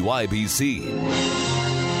 WIBC.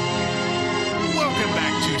 Welcome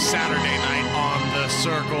back to Saturday Night on the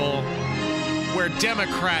Circle, where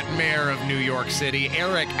Democrat Mayor of New York City,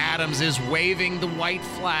 Eric Adams, is waving the white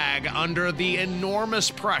flag under the enormous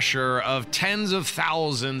pressure of tens of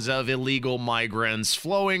thousands of illegal migrants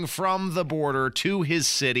flowing from the border to his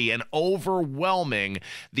city and overwhelming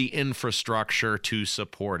the infrastructure to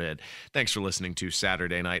support it. Thanks for listening to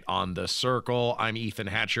Saturday Night on the Circle. I'm Ethan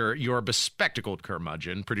Hatcher, your bespectacled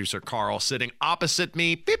curmudgeon. Producer Carl sitting opposite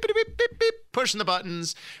me, beep, beep, beep, beep, beep, pushing the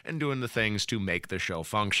buttons and doing the things to make the show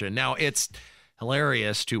function. Now, it's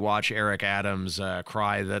hilarious to watch Eric Adams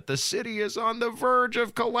cry that the city is on the verge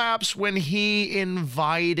of collapse when he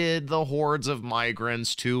invited the hordes of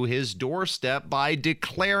migrants to his doorstep by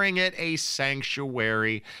declaring it a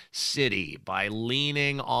sanctuary city, by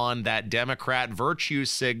leaning on that Democrat virtue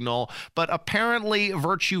signal. But apparently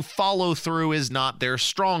virtue follow through is not their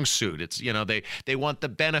strong suit. It's, they want the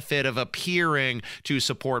benefit of appearing to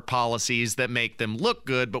support policies that make them look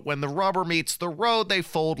good, but when the rubber meets the road, they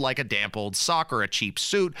fold like a damp old soccer truck or a cheap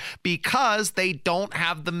suit because they don't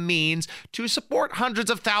have the means to support hundreds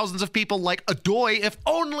of thousands of people like Adoy. If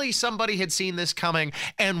only somebody had seen this coming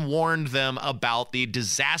and warned them about the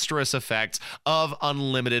disastrous effects of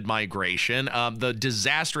unlimited migration, the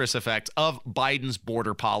disastrous effects of Biden's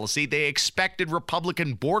border policy. They expected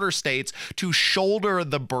Republican border states to shoulder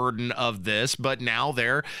the burden of this, but now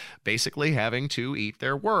they're basically having to eat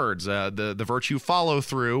their words. The virtue follow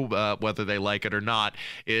through, whether they like it or not,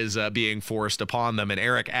 is being forced upon them. And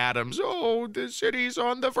Eric Adams, oh, the city's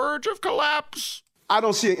on the verge of collapse. I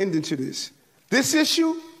don't see an ending to this. This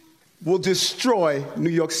issue will destroy New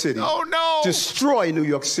York City. Oh, no. Destroy New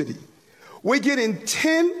York City. We're getting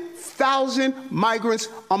 10,000 migrants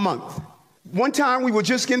a month. One time we were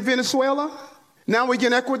just getting Venezuela. Now we're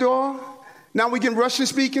getting Ecuador. Now we're getting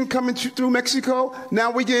Russian-speaking coming through Mexico.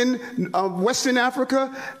 Now we're getting Western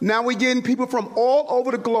Africa. Now we're getting people from all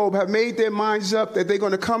over the globe have made their minds up that they're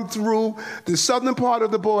going to come through the southern part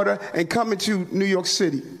of the border and come into New York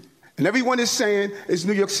City. And everyone is saying it's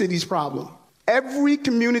New York City's problem. Every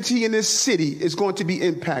community in this city is going to be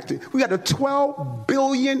impacted. We got a $12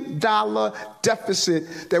 billion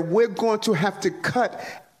deficit that we're going to have to cut.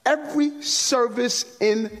 Every service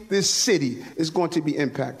in this city is going to be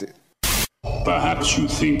impacted. Perhaps you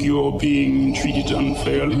think you're being treated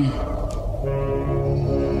unfairly?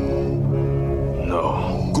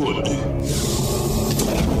 No. Good.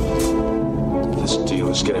 This deal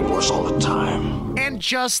is getting worse all the time. And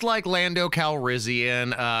just like Lando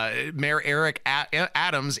Calrissian, Mayor Eric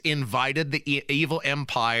Adams invited the evil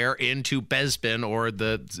empire into Bespin, or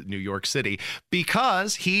the New York City,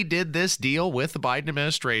 because he did this deal with the Biden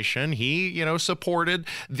administration. He, supported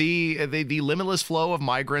the limitless flow of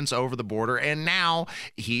migrants over the border, and now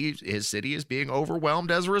his city is being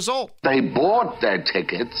overwhelmed as a result. They bought their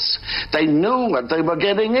tickets. They knew what they were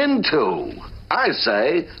getting into. I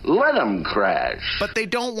say, let them crash. But they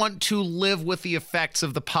don't want to live with the effects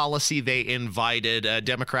of the policy they invited.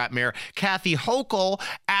 Democrat Mayor Kathy Hochul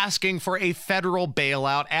asking for a federal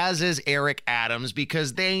bailout, as is Eric Adams,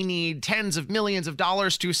 because they need tens of millions of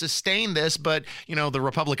dollars to sustain this. But, the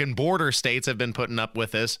Republican border states have been putting up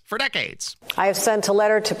with this for decades. I have sent a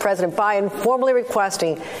letter to President Biden formally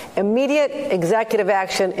requesting immediate executive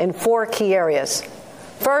action in 4 key areas.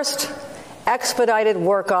 First, expedited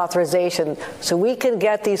work authorization so we can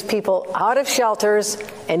get these people out of shelters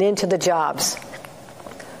and into the jobs.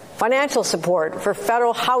 Financial support for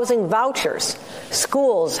federal housing vouchers,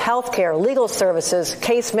 schools, healthcare, legal services,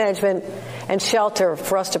 case management, and shelter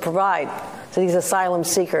for us to provide to these asylum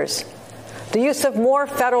seekers. The use of more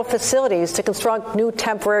federal facilities to construct new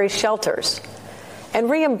temporary shelters. And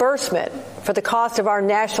reimbursement for the cost of our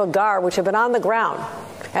National Guard, which have been on the ground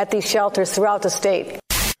at these shelters throughout the state.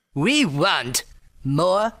 We want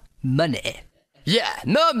more money. Yeah,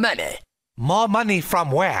 more money. More money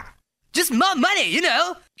from where? Just more money,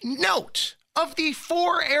 Note, of the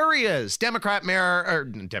 4 areas Democrat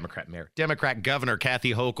Governor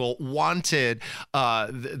Kathy Hochul wanted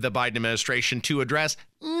the Biden administration to address,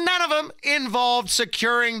 none of them involved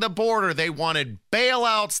securing the border. They wanted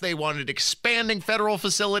bailouts. They wanted expanding federal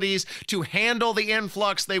facilities to handle the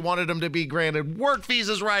influx. They wanted them to be granted work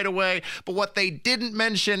visas right away. But what they didn't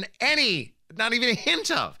mention not even a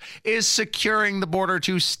hint of, is securing the border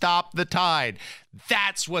to stop the tide.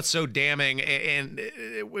 That's what's so damning and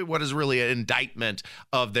what is really an indictment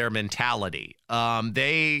of their mentality.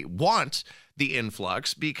 They want the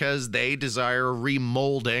influx because they desire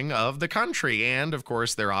remolding of the country. And of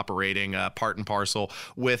course, they're operating part and parcel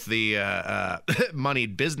with the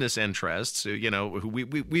moneyed business interests.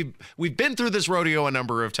 We've been through this rodeo a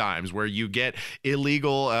number of times where you get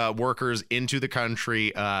illegal workers into the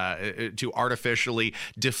country to artificially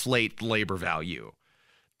deflate labor value.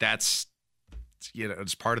 That's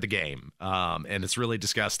it's part of the game. And it's really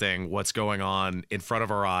disgusting what's going on in front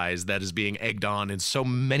of our eyes that is being egged on in so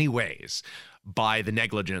many ways by the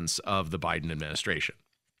negligence of the Biden administration.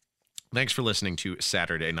 Thanks for listening to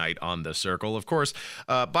Saturday Night on The Circle. Of course,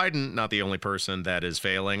 Biden, not the only person that is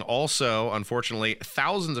failing. Also, unfortunately,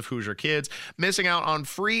 thousands of Hoosier kids missing out on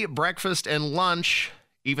free breakfast and lunch,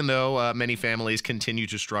 even though many families continue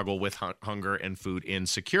to struggle with hunger and food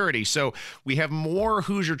insecurity. So we have more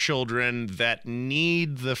Hoosier children that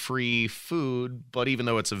need the free food, but even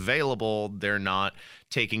though it's available, they're not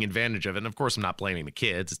taking advantage of it. And of course, I'm not blaming the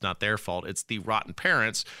kids. It's not their fault. It's the rotten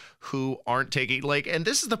parents who aren't taking, and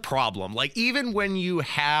this is the problem. Even when you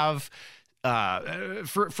have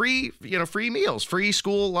free meals, free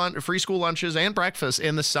school lunches and breakfast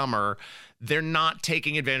in the summer. They're not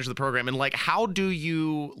taking advantage of the program. And like, how do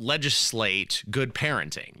you legislate good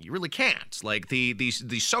parenting? You really can't. Like the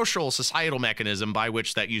social societal mechanism by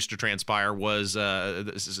which that used to transpire was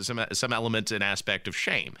some element and aspect of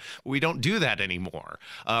shame. We don't do that anymore.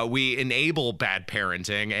 We enable bad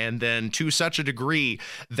parenting, and then to such a degree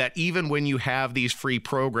that even when you have these free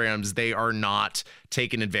programs, they are not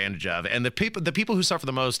taken advantage of. And the people who suffer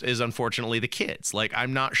the most is unfortunately the kids. Like,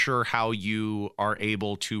 I'm not sure how you are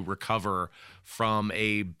able to recover from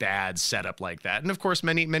a bad setup like that. And of course,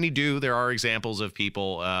 many do. There are examples of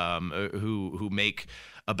people who make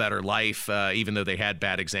a better life, even though they had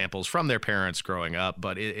bad examples from their parents growing up.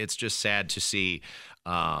 But it's just sad to see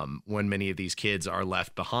when many of these kids are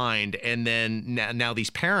left behind. And then now these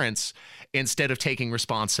parents, instead of taking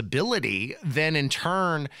responsibility, then in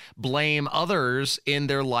turn blame others in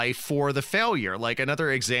their life for the failure. Like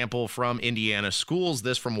another example from Indiana schools,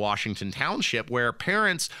 this from Washington Township, where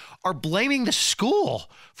parents are blaming the school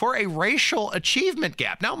for a racial achievement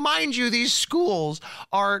gap. Now, mind you, these schools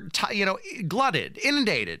are, glutted,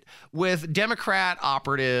 inundated with Democrat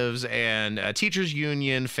operatives and teachers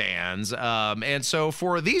union fans. And so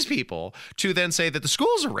for these people to then say that the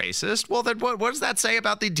schools are racist, well, then what does that say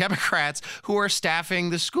about the Democrats who are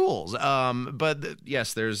staffing the schools?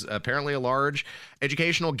 Yes, there's apparently a large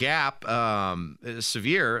educational gap,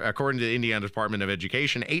 severe, according to the Indiana Department of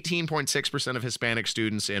Education. 18.6% of Hispanic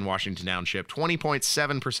students in Washington Township,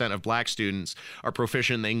 20.7% of black students are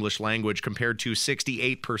proficient in the English language compared to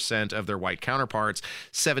 68% of their white counterparts.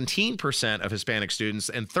 17% of Hispanic students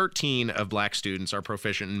and 13% of black students are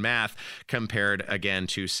proficient in math compared again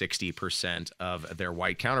to 60% of their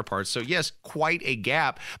white counterparts. So yes, quite a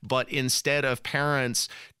gap, but instead of parents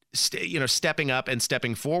stepping up and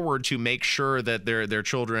stepping forward to make sure that their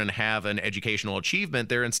children have an educational achievement,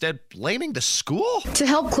 they're instead blaming the school. To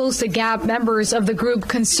help close the gap, members of the group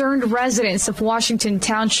Concerned Residents of Washington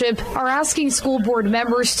Township are asking school board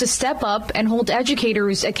members to step up and hold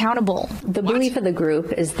educators accountable. The belief of the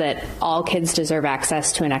group is that all kids deserve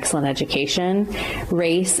access to an excellent education.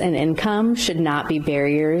 Race and income should not be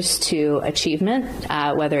barriers to achievement,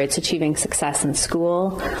 whether it's achieving success in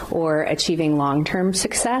school or achieving long-term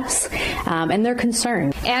success. And they're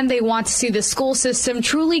concerned. And they want to see the school system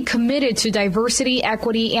truly committed to diversity,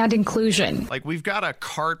 equity, and inclusion. Like, we've got a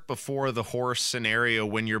cart before the horse scenario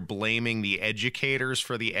when you're blaming the educators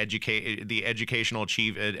for the educational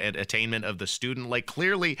attainment of the student. Like,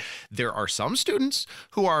 clearly, there are some students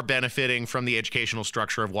who are benefiting from the educational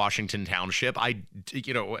structure of Washington Township.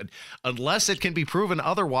 Unless it can be proven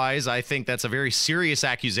otherwise, I think that's a very serious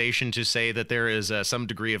accusation to say that there is some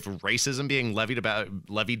degree of racism being levied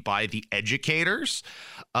by the educators.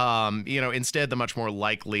 Instead, the much more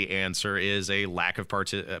likely answer is a lack of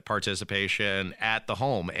participation at the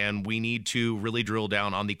home. And we need to really drill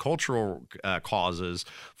down on the cultural causes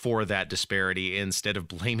for that disparity instead of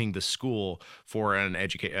blaming the school for an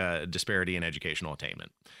disparity in educational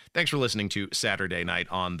attainment. Thanks for listening to Saturday Night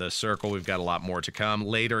on The Circle. We've got a lot more to come.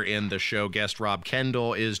 Later in the show, guest Rob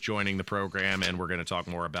Kendall is joining the program, and we're going to talk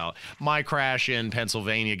more about my crash in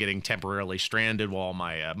Pennsylvania, getting temporarily stranded while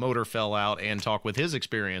my motor fell out, and talk with his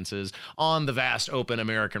experiences on the vast open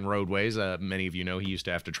American roadways. Many of you know he used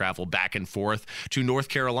to have to travel back and forth to North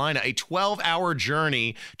Carolina, a 12-hour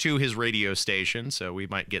journey to his radio station, so we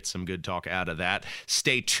might get some good talk out of that.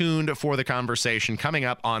 Stay tuned for the conversation coming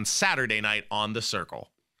up on Saturday Night on The Circle.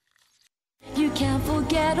 You can't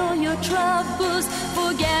forget all your troubles,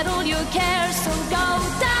 forget all your cares, so go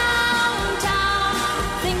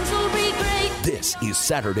downtown, things will be great. This is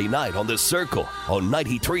Saturday Night on The Circle on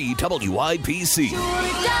 93 WIBC.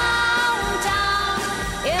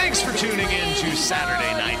 Thanks for tuning in to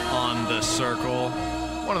Saturday Night on The Circle.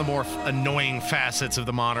 One of the more annoying facets of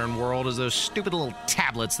the modern world is those stupid little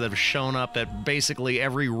tablets that have shown up at basically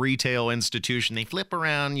every retail institution. They flip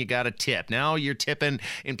around, you got to tip. Now you're tipping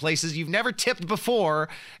in places you've never tipped before,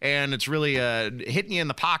 and it's really hitting you in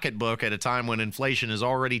the pocketbook at a time when inflation is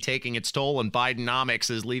already taking its toll and Bidenomics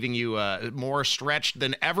is leaving you more stretched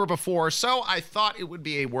than ever before. So I thought it would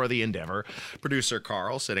be a worthy endeavor. Producer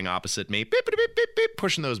Carl sitting opposite me, beep, beep, beep, beep, beep,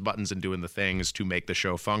 pushing those buttons and doing the things to make the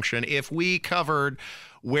show function. If we covered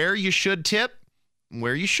where you should tip,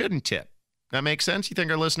 where you shouldn't tip. That makes sense? You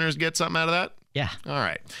think our listeners get something out of that? Yeah. All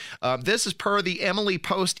right. This is per the Emily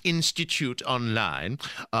Post Institute online,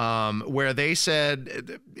 where they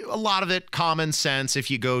said a lot of it common sense. If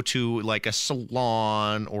you go to like a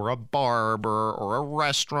salon or a barber or a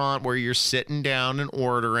restaurant where you're sitting down and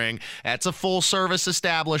ordering, that's a full service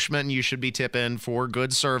establishment and you should be tipping for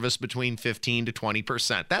good service between 15 to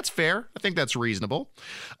 20%. That's fair. I think that's reasonable.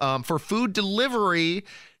 For food delivery,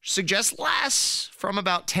 suggest less, from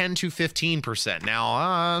about 10 to 15%.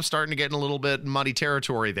 Now, starting to get in a little bit muddy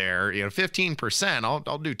territory there. 15%,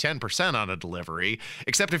 I'll do 10% on a delivery,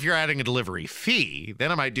 except if you're adding a delivery fee,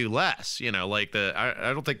 then I might do less.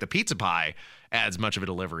 I don't think the pizza pie adds much of a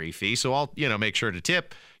delivery fee, so I'll, make sure to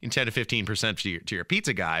tip 10 to 15% to your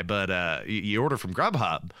pizza guy. But you order from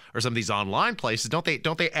Grubhub or some of these online places, don't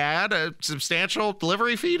they add a substantial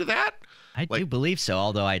delivery fee to that? I do believe so,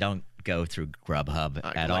 although I don't go through Grubhub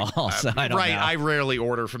at all, so I don't know. I rarely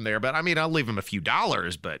order from there, but I'll leave them a few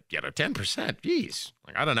dollars, but 10%, geez,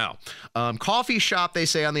 I don't know. Coffee shop, they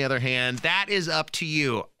say, on the other hand, that is up to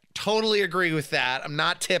you. Totally agree with that. I'm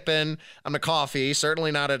not tipping on the coffee,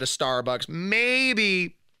 certainly not at a Starbucks,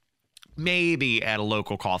 maybe at a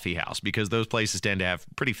local coffee house, because those places tend to have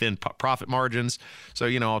pretty thin profit margins. So,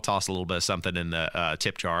 I'll toss a little bit of something in the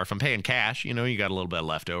tip jar. If I'm paying cash, you got a little bit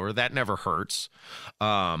left over. That never hurts.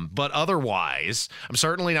 But otherwise, I'm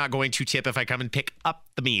certainly not going to tip if I come and pick up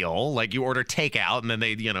the meal, like you order takeout and then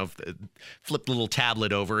they, flip the little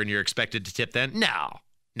tablet over and you're expected to tip then. No.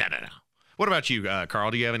 What about you, Carl?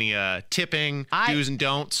 Do you have any tipping do's and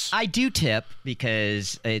don'ts? I do tip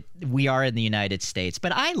because we are in the United States,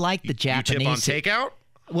 but I like the Japanese. You tip on takeout?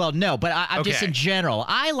 Well, no, but I'm just in general.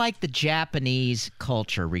 I like the Japanese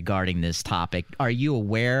culture regarding this topic. Are you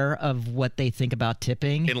aware of what they think about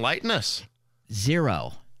tipping? Enlighten us.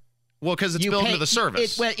 Zero. Well, because it's built into the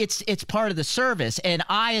service. It's part of the service. And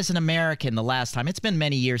I, as an American, the last time, it's been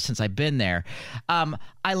many years since I've been there,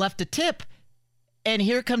 I left a tip. And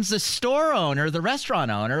here comes the store owner, the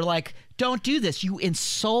restaurant owner, like, don't do this. You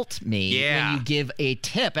insult me when you give a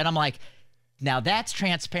tip. And I'm like, now that's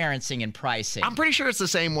transparency in pricing. I'm pretty sure it's the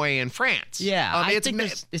same way in France. Yeah. I think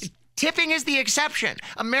tipping is the exception.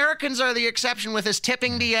 Americans are the exception with this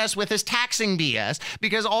tipping BS, with this taxing BS,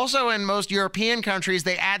 because also in most European countries,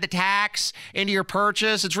 they add the tax into your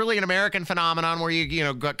purchase. It's really an American phenomenon where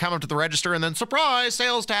you come up to the register and then surprise,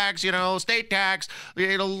 sales tax, state tax,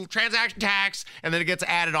 transaction tax, and then it gets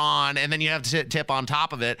added on, and then you have to tip on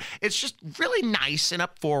top of it. It's just really nice and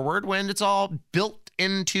up forward when it's all built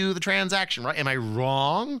into the transaction, right? Am I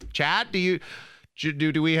wrong? Chad, do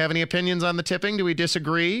we have any opinions on the tipping? Do we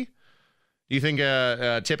disagree? Do you think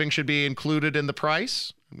tipping should be included in the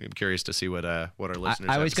price? I'm curious to see what our listeners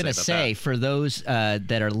I was going to say, for those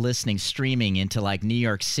that are listening, streaming into like New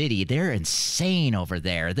York City, they're insane over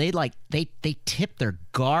there. They tip their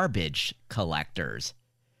garbage collectors.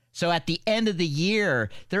 So at the end of the year,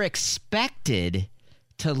 they're expected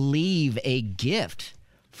to leave a gift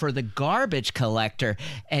for the garbage collector,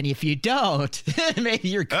 and if you don't, maybe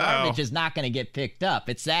your garbage is not going to get picked up.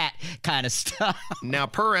 It's that kind of stuff. Now,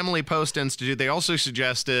 per Emily Post Institute, they also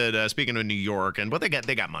suggested, speaking of New York, and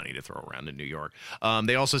they got money to throw around in New York.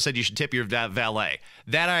 They also said you should tip your valet.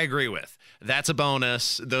 That I agree with. That's a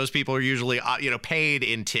bonus. Those people are usually, paid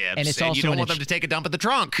in tips, and it's also you don't want them to take a dump at the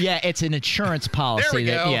trunk. Yeah, it's an insurance policy.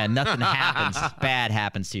 There we go. Nothing bad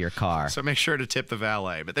happens to your car. So make sure to tip the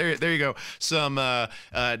valet. But there you go. Some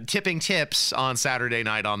tipping tips on Saturday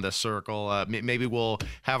night on The Circle. Maybe we'll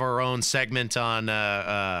have our own segment on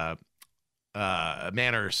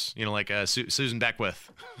manners, like Susan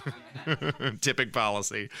Beckwith. Tipping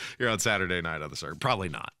policy here on Saturday night on The Circle. Probably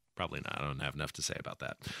not. I don't have enough to say about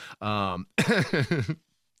that.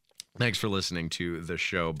 Thanks for listening to the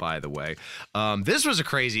show, by the way. This was a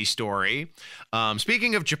crazy story.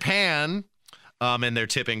 Speaking of Japan and their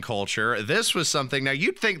tipping culture, this was something. Now,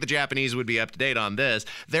 you'd think the Japanese would be up to date on this.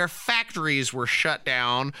 Their factories were shut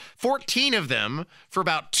down, 14 of them, for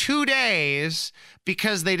about 2 days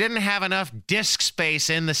because they didn't have enough disk space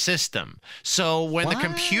in the system. So when the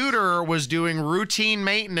computer was doing routine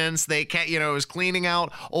maintenance, it was cleaning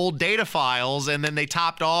out old data files, and then they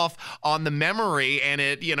topped off on the memory, and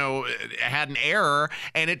it had an error,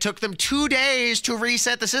 and it took them 2 days to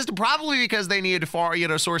reset the system, probably because they needed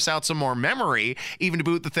to source out some more memory, even to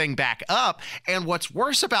boot the thing back up. And what's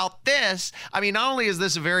worse about this, not only is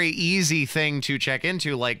this a very easy thing to check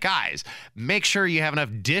into, like, guys, make sure you have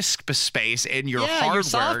enough disk space in your hardware. Your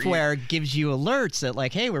software gives you alerts that,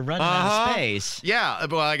 like, hey, we're running out of space. Yeah,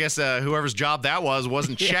 well, I guess whoever's job that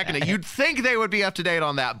wasn't checking it. You'd think they would be up to date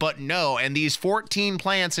on that, but no. And these 14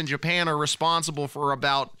 plants in Japan are responsible for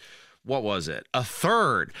about, what was it, a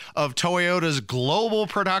third of Toyota's global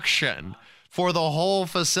production. for the whole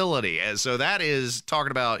facility. And so that is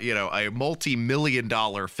talking about, a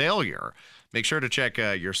multi-million-dollar failure. Make sure to check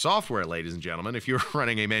your software, ladies and gentlemen, if you're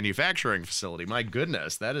running a manufacturing facility. My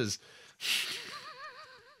goodness, that is...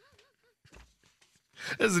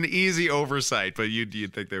 That's an easy oversight, but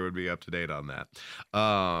you'd think they would be up to date on that.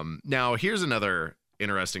 Now, here's another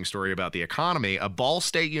interesting story about the economy. A Ball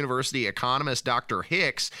State University economist, Dr.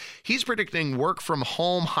 Hicks, he's predicting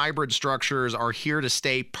work-from-home hybrid structures are here to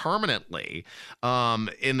stay permanently.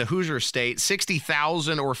 In the Hoosier State,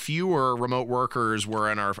 60,000 or fewer remote workers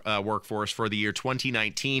were in our workforce for the year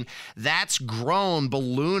 2019. That's grown,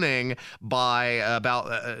 ballooning by about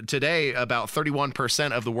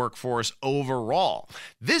 31% of the workforce overall.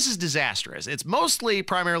 This is disastrous. It's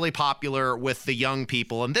primarily popular with the young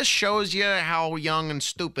people, and this shows you how young and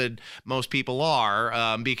stupid most people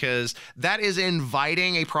are, because that is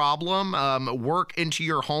inviting a problem. Work into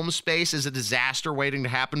your home space is a disaster waiting to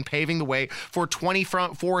happen, paving the way for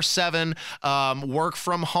 24/7 work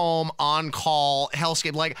from home, on-call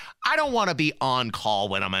hellscape. Like, I don't want to be on call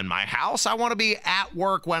when I'm in my house. I want to be at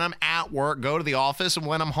work when I'm at work, go to the office, and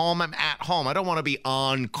when I'm home, I'm at home. I don't want to be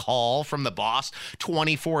on call from the boss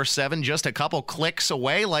 24/7, just a couple clicks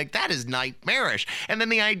away. Like, that is nightmarish. And then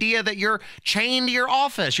the idea that you're chained to your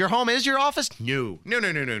office. Your home is your office? No.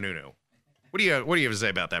 What do you have to say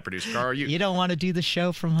about that, producer Carl? You don't want to do the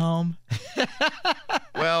show from home?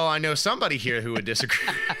 Well, I know somebody here who would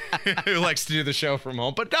disagree, who likes to do the show from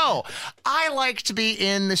home. But no, I like to be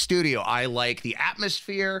in the studio. I like the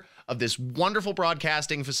atmosphere of this wonderful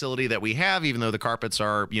broadcasting facility that we have, even though the carpets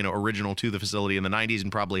are, original to the facility in the 90s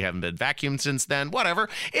and probably haven't been vacuumed since then. Whatever.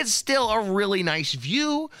 It's still a really nice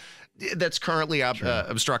view that's currently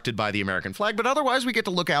obstructed by the American flag, but otherwise we get to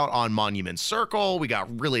look out on Monument Circle. We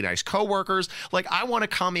got really nice coworkers. Like, I want to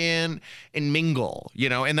come in and mingle,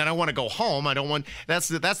 and then I want to go home. I don't want, that's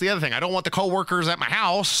the other thing. I don't want the coworkers at my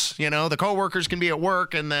house. The coworkers can be at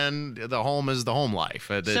work, and then the home is the home life.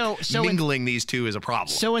 So mingling these two is a problem.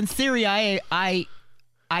 So in theory, I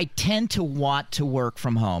tend to want to work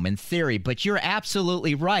from home in theory, but you're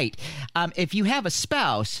absolutely right. If you have a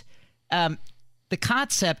spouse, the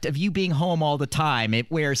concept of you being home all the time,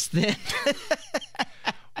 it wears thin.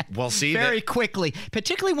 Well, see, very quickly,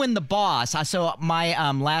 particularly when the boss. So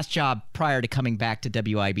my last job prior to coming back to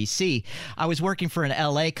WIBC, I was working for an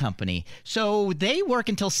LA company. So they work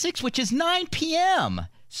until 6, which is 9 p.m.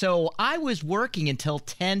 So I was working until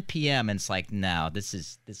 10 p.m. and it's like, no, this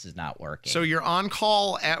is not working. So you're on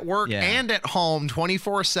call at work and at home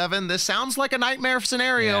 24/7. This sounds like a nightmare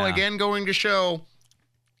scenario. Yeah. Again, going to show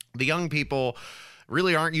the young people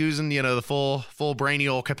really aren't using, the full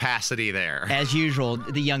brainial capacity there. As usual,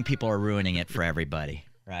 the young people are ruining it for everybody,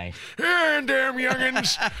 right? And damn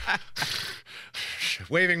youngins.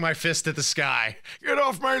 Waving my fist at the sky. Get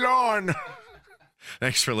off my lawn.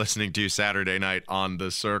 Thanks for listening to Saturday Night on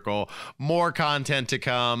The Circle. More content to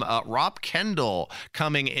come. Rob Kendall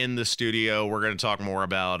coming in the studio. We're going to talk more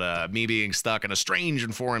about me being stuck in a strange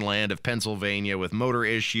and foreign land of Pennsylvania with motor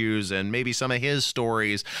issues and maybe some of his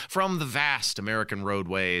stories from the vast American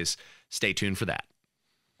roadways. Stay tuned for that.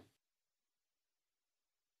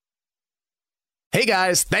 Hey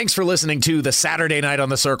guys, thanks for listening to the Saturday Night on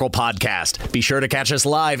the Circle podcast. Be sure to catch us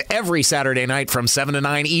live every Saturday night from 7 to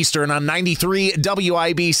 9 Eastern on 93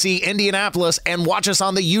 WIBC Indianapolis, and watch us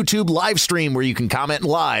on the YouTube live stream where you can comment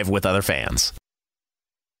live with other fans.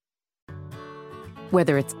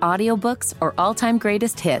 Whether it's audiobooks or all-time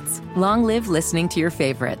greatest hits, long live listening to your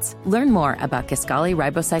favorites. Learn more about Kisqali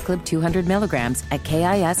Ribociclib 200 milligrams at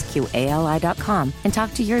KISQALI.com and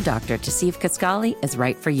talk to your doctor to see if Kisqali is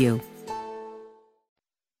right for you.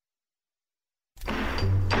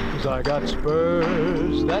 I got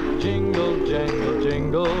spurs that jingle, jangle,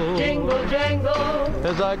 jingle. Jingle, jangle.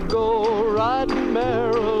 As I go riding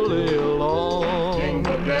merrily along.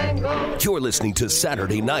 Jingle, jangle. You're listening to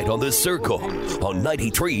Saturday Night on The Circle on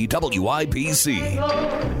 93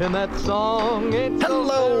 WIBC. And that song,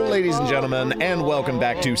 hello, ladies and gentlemen, and welcome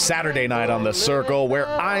back to Saturday Night on The Circle, where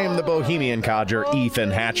I am the Bohemian Codger,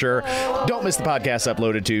 Ethan Hatcher. Don't miss the podcast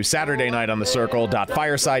uploaded to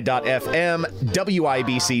SaturdayNightOnTheCircle.fireside.fm,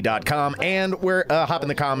 WIBC.com, and we're hop in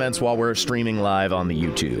the comments while we're streaming live on the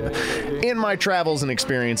YouTube. In my travels and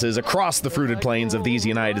experiences across the fruited plains of these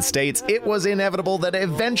United States, it was inevitable that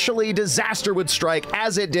eventually Unfortunately, disaster would strike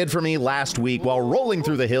as it did for me last week while rolling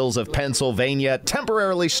through the hills of Pennsylvania,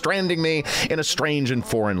 temporarily stranding me in a strange and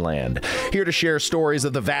foreign land. Here to share stories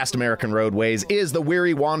of the vast American roadways is the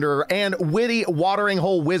weary wanderer and witty watering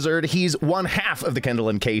hole wizard. He's one half of the Kendall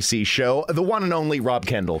and KC show. The one and only Rob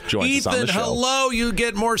Kendall joins us on the show. Hello. You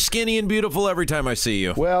get more skinny and beautiful every time I see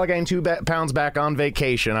you. Well, I gained 2 pounds back on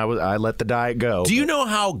vacation. I let the diet go. Do you know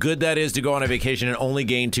how good that is to go on a vacation and only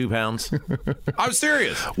gain 2 pounds? I'm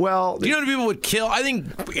serious. Well, do you know how many people would kill? I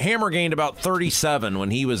think Hammer gained about 37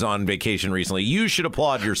 when he was on vacation recently. You should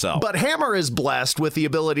applaud yourself. But Hammer is blessed with the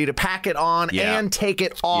ability to pack it on and take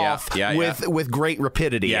it off with great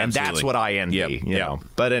rapidity, and absolutely. That's what I envy. You know.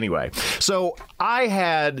 But anyway, so I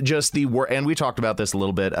had just and we talked about this a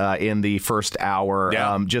little bit in the first hour.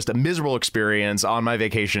 Just a miserable experience on my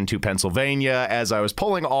vacation to Pennsylvania. As I was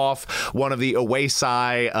pulling off one of the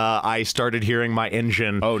Owaisi, I started hearing my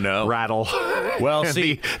engine rattle. Well,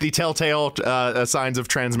 see, the telltale signs of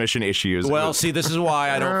transmission issues. Well, see, this is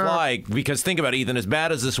why I don't fly, because think about it, Ethan, as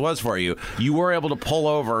bad as this was for you, you were able to pull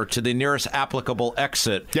over to the nearest applicable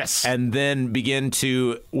exit. Yes. And then begin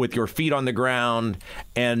to, with your feet on the ground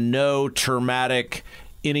and no traumatic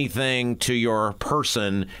anything to your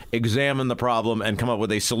person, examine the problem and come up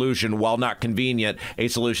with a solution, while not convenient, a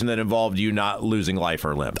solution that involved you not losing life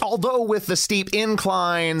or limb. Although with the steep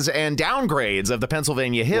inclines and downgrades of the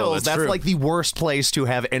Pennsylvania hills, that's like the worst place to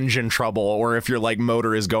have engine trouble, or if your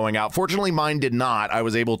motor is going out. Fortunately, mine did not. I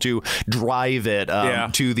was able to drive it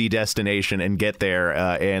to the destination and get there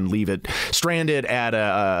and leave it stranded at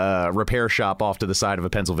a repair shop off to the side of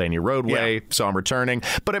a Pennsylvania roadway. So I'm returning.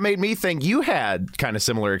 But it made me think you had kind of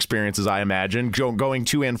similar experiences, I imagine, going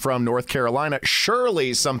to and from North Carolina.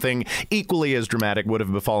 Surely something equally as dramatic would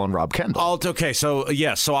have befallen Rob Kendall. Okay, so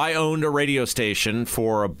so I owned a radio station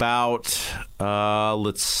for about,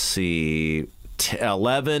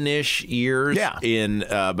 11-ish years in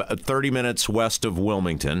 30 minutes west of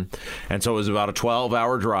Wilmington. And so it was about a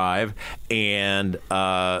 12-hour drive. And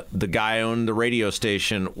the guy I owned the radio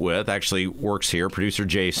station with actually works here, producer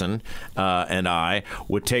Jason, and I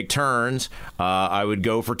would take turns. I would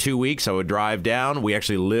go for 2 weeks. I would drive down. We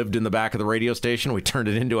actually lived in the back of the radio station. We turned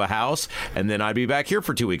it into a house. And then I'd be back here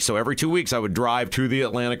for 2 weeks. So every 2 weeks I would drive to the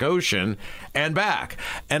Atlantic Ocean and back.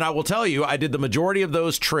 And I will tell you, I did the majority of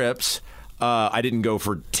those trips. I didn't go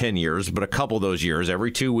for 10 years, but a couple of those years,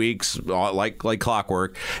 every 2 weeks, like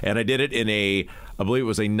clockwork. And I did it in I believe it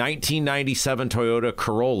was a 1997 Toyota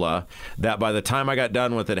Corolla that by the time I got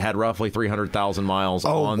done with it had roughly 300,000 miles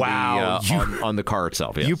on the car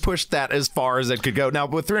itself. Yes. You pushed that as far as it could go. Now,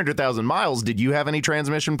 with 300,000 miles, did you have any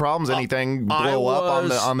transmission problems? Anything blow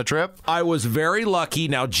up on the trip? I was very lucky.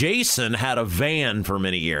 Now, Jason had a van for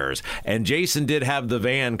many years, and Jason did have the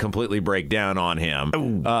van completely break down on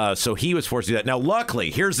him. So he was forced to do that. Now,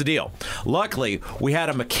 luckily, here's the deal. Luckily, we had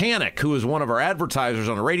a mechanic who was one of our advertisers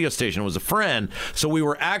on a radio station, was a friend. So we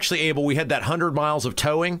were actually we had that 100 miles of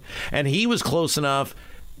towing, and he was close enough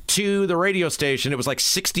to the radio station. It was like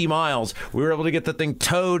 60 miles. We were able to get the thing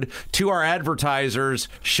towed to our advertiser's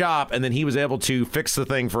shop, and then he was able to fix the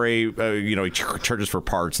thing for he charges for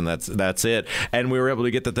parts, and that's it. And we were able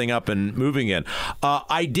to get the thing up and moving in.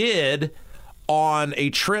 I did on a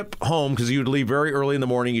trip home, because you'd leave very early in the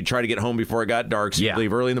morning. You'd try to get home before it got dark. So you'd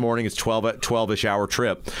leave early in the morning. It's 12-ish hour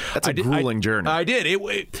trip. That's a grueling journey. I did.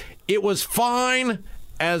 It was fine,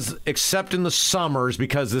 except in the summers,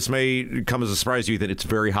 because this may come as a surprise to you that it's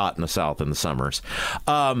very hot in the South in the summers.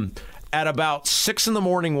 At about 6 in the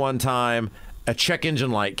morning one time, a check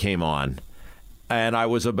engine light came on, and I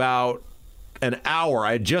was about an hour.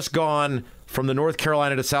 I had just gone from the North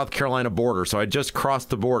Carolina to South Carolina border. So I just crossed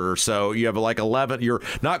the border. So you have 11. You're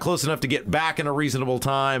not close enough to get back in a reasonable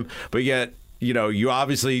time, but yet, you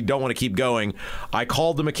obviously don't want to keep going. I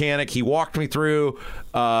called the mechanic. He walked me through,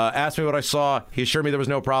 asked me what I saw. He assured me there was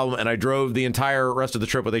no problem, and I drove the entire rest of the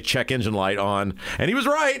trip with a check engine light on. And he was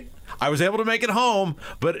right. I was able to make it home,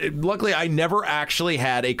 but luckily I never actually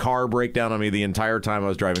had a car break down on me the entire time I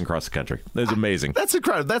was driving across the country. It was amazing. That's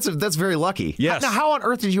incredible. That's very lucky. Yes. Now, how on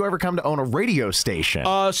earth did you ever come to own a radio station?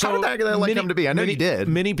 How did that come to be? I know you did.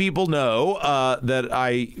 Many people know that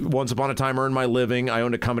I, once upon a time, earned my living. I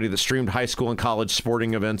owned a company that streamed high school and college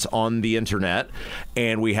sporting events on the internet,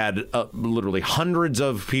 and we had literally hundreds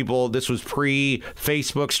of people. This was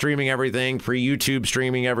pre-Facebook streaming everything, pre-YouTube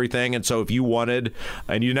streaming everything, and so if you wanted,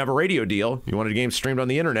 and you didn't have a radio deal, you wanted games streamed on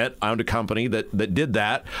the internet, I owned a company that did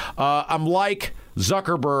that. I'm like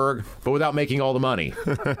Zuckerberg, but without making all the money,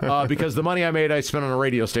 because the money I made I spent on a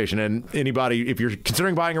radio station. And anybody, if you're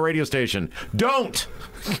considering buying a radio station, don't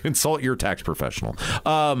consult your tax professional.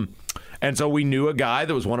 And so we knew a guy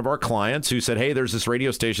that was one of our clients who said, hey, there's this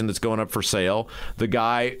radio station that's going up for sale. The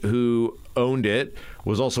guy who owned it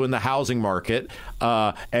was also in the housing market.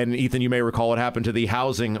 And Ethan, you may recall what happened to the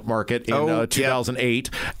housing market in 2008.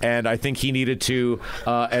 And I think he needed to,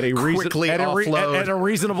 at a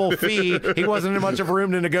reasonable fee, he wasn't in much of a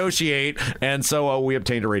room to negotiate. And so we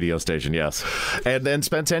obtained a radio station, yes. And then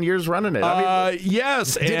spent 10 years running it.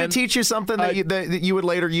 Yes. Did it teach you something that you would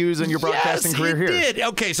later use in your broadcasting career here? Yes, it did.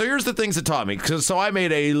 Okay, so here's the things it taught me. So I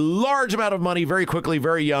made a large amount of money very quickly,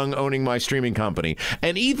 very young, owning my streaming company.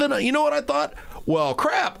 And Ethan, you know what I thought? Well,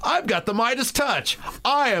 crap, I've got the Midas touch.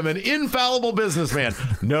 I am an infallible businessman.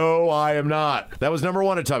 No, I am not. That was number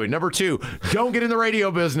one it taught me. Number two, don't get in the radio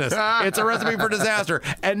business. It's a recipe for disaster.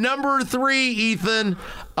 And number three, Ethan,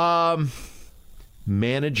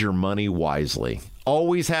 manage your money wisely.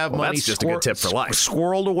 Always have money that's just a good tip for life.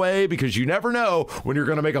 Squirreled away, because you never know when you're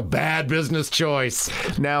going to make a bad business choice.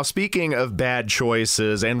 Now, speaking of bad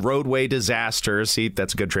choices and roadway disasters, see,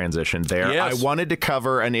 that's a good transition there. Yes. I wanted to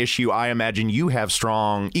cover an issue I imagine you have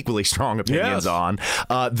equally strong opinions on.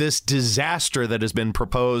 This disaster that has been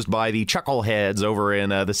proposed by the chuckleheads over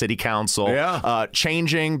in the city council,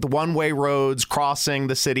 changing the one-way roads, crossing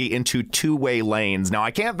the city into two-way lanes. Now,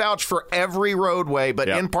 I can't vouch for every roadway, but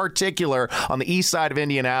in particular on the east side of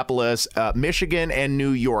Indianapolis, Michigan, and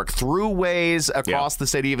New York, throughways across the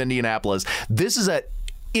city of Indianapolis. This is a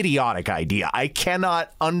idiotic idea. I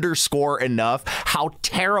cannot underscore enough how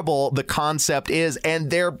terrible the concept is, and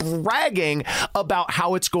they're bragging about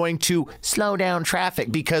how it's going to slow down traffic,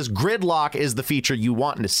 because gridlock is the feature you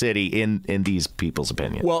want in a city, in these people's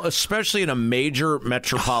opinion. Well, especially in a major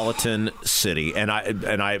metropolitan city, and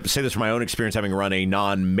I say this from my own experience, having run a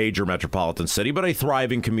non-major metropolitan city, but a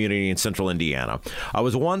thriving community in central Indiana. I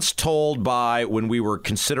was once told when we were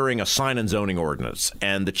considering a sign and zoning ordinance,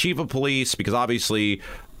 and the chief of police, because obviously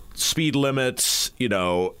speed limits,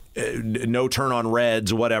 no turn on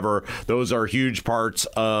reds, whatever, those are huge parts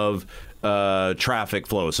of traffic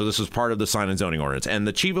flow. So this was part of the sign and zoning ordinance. And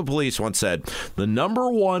the chief of police once said, the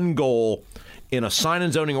number one goal in a sign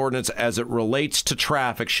and zoning ordinance as it relates to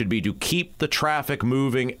traffic should be to keep the traffic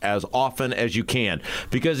moving as often as you can.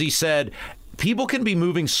 Because he said, people can be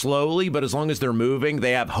moving slowly, but as long as they're moving,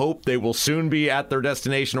 they have hope they will soon be at their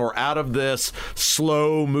destination or out of this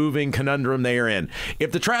slow-moving conundrum they are in.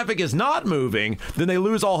 If the traffic is not moving, then they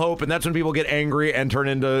lose all hope, and that's when people get angry and turn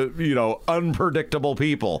into, unpredictable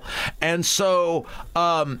people. And so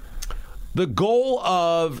the goal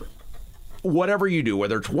of whatever you do,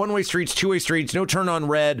 whether it's one-way streets, two-way streets, no turn on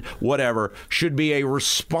red, whatever, should be a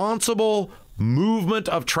responsible movement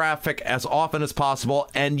of traffic as often as possible.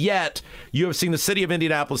 And yet you have seen the city of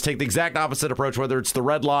Indianapolis take the exact opposite approach, whether it's the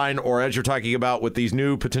red line or, as you're talking about, with these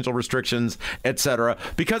new potential restrictions, etc.,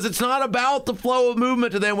 because it's not about the flow of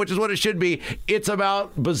movement to them, which is what it should be. It's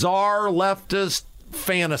about bizarre leftist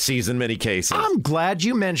fantasies in many cases. I'm glad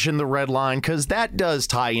you mentioned the red line, because that does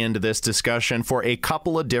tie into this discussion for a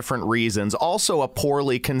couple of different reasons. Also a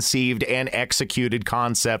poorly conceived and executed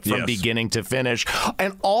concept from beginning to finish,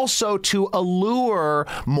 and also to allure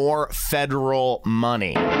more federal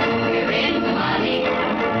money. We're in the money.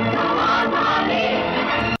 Come on,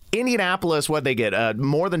 money. Indianapolis, what they get,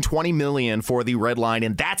 more than $20 million for the red line,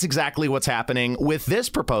 and that's exactly what's happening with this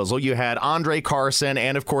proposal. You had Andre Carson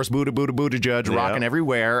and, of course, Buttigieg rocking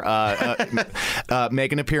everywhere,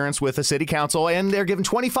 make an appearance with the city council, and they're given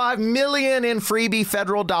 $25 million in freebie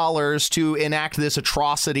federal dollars to enact this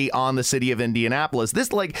atrocity on the city of Indianapolis. This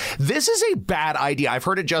is a bad idea. I've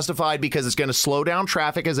heard it justified because it's going to slow down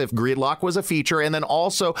traffic, as if gridlock was a feature, and then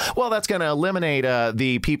also, that's going to eliminate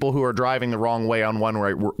the people who are driving the wrong way on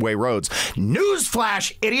one-way roads.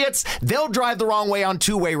 Newsflash, idiots! They'll drive the wrong way on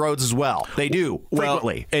two-way roads as well. They do,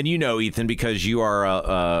 frequently. And Ethan, because you are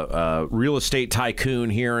a real estate tycoon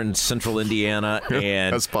here in central Indiana,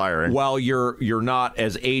 and aspiring. While you're not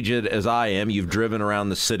as aged as I am, you've driven around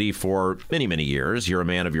the city for many, many years. You're a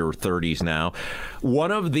man of your 30s now.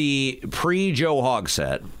 One of the pre-Joe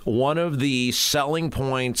Hogsett, one of the selling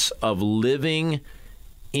points of living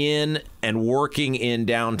in and working in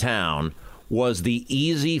downtown was the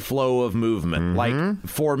easy flow of movement. Mm-hmm. Like,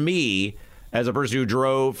 for me, as a person who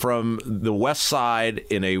drove from the west side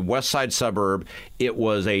in a west side suburb, it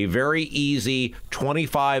was a very easy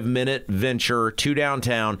 25-minute venture to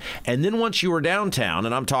downtown. And then once you were downtown,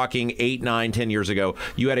 and I'm talking 8, 9, 10 years ago,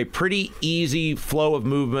 you had a pretty easy flow of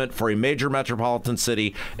movement for a major metropolitan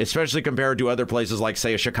city, especially compared to other places like,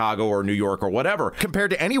 say, a Chicago or New York or whatever.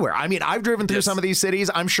 Compared to anywhere. I mean, I've driven through some of these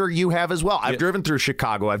cities. I'm sure you have as well. I've driven through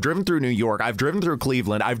Chicago. I've driven through New York. I've driven through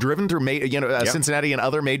Cleveland. I've driven through Cincinnati and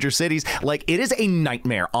other major cities. Like, like it is a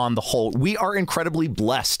nightmare on the whole. We are incredibly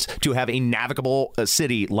blessed to have a navigable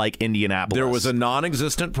city like Indianapolis. There was a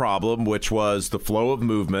non-existent problem, which was the flow of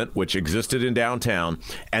movement, which existed in downtown,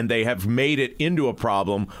 and they have made it into a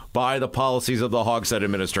problem by the policies of the Hogshead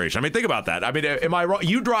administration. I mean, think about that. I mean, am I wrong?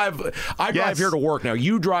 I drive here to work now.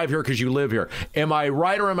 You drive here because you live here. Am I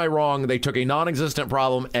right or am I wrong? They took a non-existent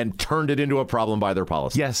problem and turned it into a problem by their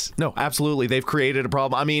policy. Yes. No, absolutely. They've created a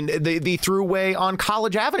problem. I mean, the throughway on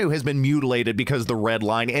College Avenue has been mutilated because of the red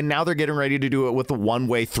line, and now they're getting ready to do it with the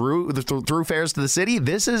one-way through fares to the city.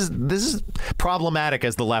 This is problematic,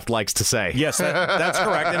 as the left likes to say. Yes, that's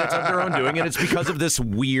correct, and it's of their own doing, and it's because of this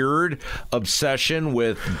weird obsession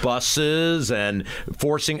with buses and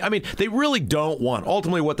forcing. I mean, they really don't want.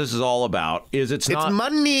 Ultimately, what this is all about is it's not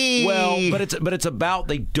money. Well, but it's about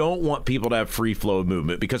they don't want people to have free flow of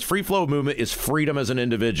movement, because free flow of movement is freedom as an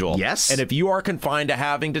individual. Yes, and if you are confined to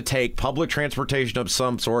having to take public transportation of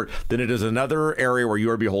some sort, then it is another area where you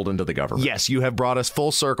are beholden to the government. Yes, you have brought us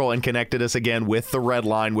full circle and connected us again with the red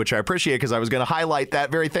line, which I appreciate, because I was going to highlight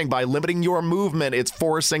that very thing. By limiting your movement, it's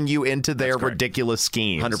forcing you into their ridiculous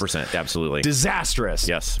schemes. 100%, absolutely. Disastrous.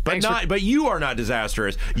 Yes, but you are not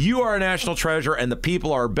disastrous. You are a national treasure, and the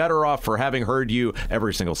people are better off for having heard you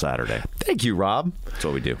every single Saturday. Thank you, Rob. That's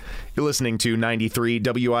what we do. You're listening to 93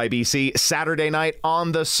 WIBC, Saturday Night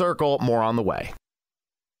on the Circle. More on the way.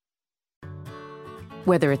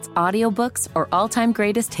 Whether it's audiobooks or all-time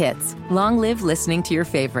greatest hits, long live listening to your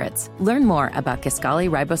favorites. Learn more about Kisqali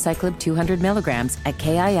Ribociclib 200 milligrams at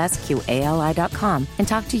KISQALI.com and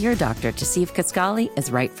talk to your doctor to see if Kisqali is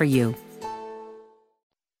right for you.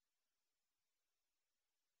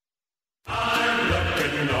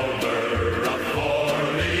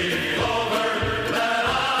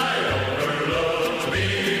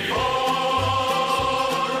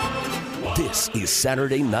 This is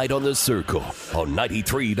Saturday Night on the Circle on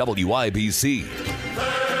 93 WIBC.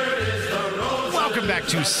 Welcome back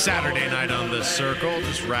to Saturday Night on the Circle.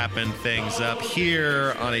 Just wrapping things up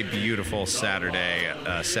here on a beautiful Saturday,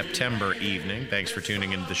 September evening. Thanks for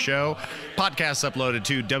tuning into the show. Podcasts uploaded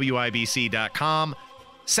to WIBC.com.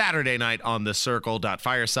 Saturday Night on the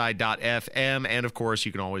Circle.fireside.fm. And of course,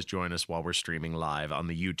 you can always join us while we're streaming live on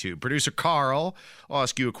the YouTube. Producer Carl, I'll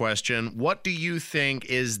ask you a question. What do you think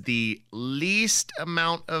is the least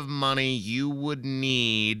amount of money you would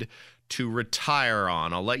need to retire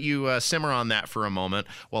on? I'll let you simmer on that for a moment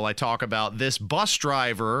while I talk about this bus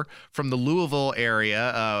driver from the Louisville area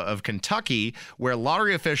of Kentucky, where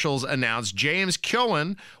lottery officials announced James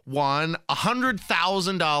Cohen won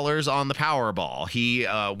 $100,000 on the Powerball. He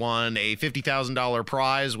won a $50,000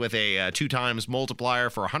 prize with a 2 times multiplier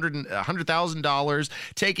for $100,000,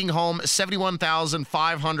 taking home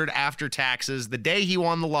 $71,500 after taxes. The day he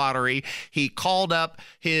won the lottery, he called up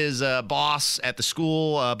his boss at the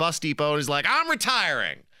school bus depot. He's like, I'm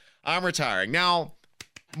retiring. Now,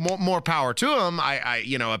 more power to him.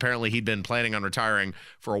 Apparently he'd been planning on retiring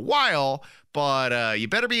for a while, but you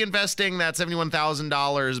better be investing that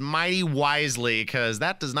 $71,000 mighty wisely, because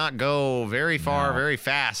that does not go very far, very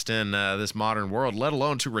fast in this modern world, let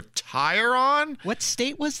alone to retire on. What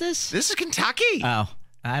state was this? This is Kentucky. Oh,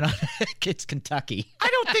 I don't it's Kentucky. I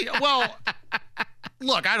don't think,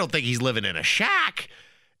 look, I don't think he's living in a shack.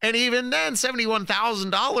 And even then,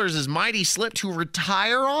 $71,000 is mighty slip to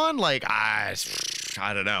retire on. Like, I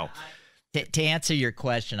don't know. To answer your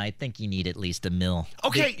question, I think you need at least $1 million.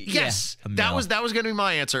 Okay, yes. That was going to be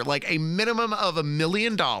my answer. Like a minimum of $1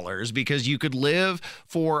 million, because you could live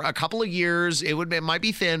for a couple of years. It might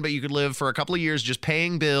be thin, but you could live for a couple of years just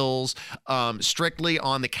paying bills strictly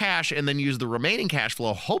on the cash, and then use the remaining cash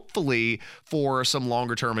flow, hopefully, for some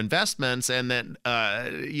longer term investments, and then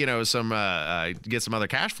get some other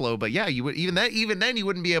cash flow. But yeah, you would even then you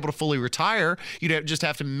wouldn't be able to fully retire. You'd just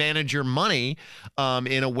have to manage your money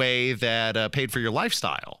in a way that paid for your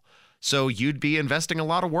lifestyle. So you'd be investing a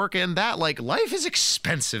lot of work in that. Like, life is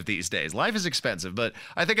expensive these days. Life is expensive, but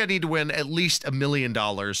I think I need to win at least $1 million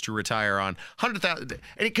to retire on $100,000.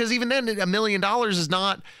 Because even then, $1 million is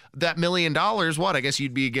not that $1 million. What? I guess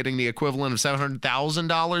you'd be getting the equivalent of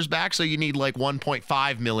 $700,000 back. So you need like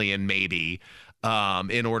 1.5 million maybe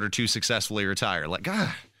in order to successfully retire. Like,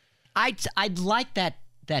 God. I'd like that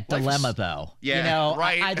dilemma, though. Yeah,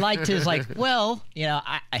 right. I'd like to,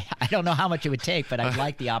 I don't know how much it would take, but I'd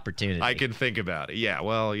like the opportunity. I can think about it. Yeah,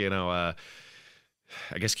 well, I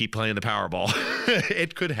guess keep playing the Powerball.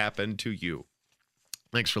 It could happen to you.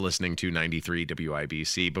 Thanks for listening to 93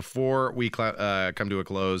 WIBC. Before we come to a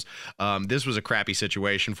close, this was a crappy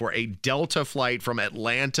situation for a Delta flight from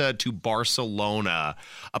Atlanta to Barcelona.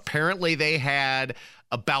 Apparently, they had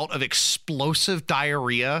a bout of explosive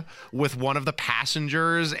diarrhea with one of the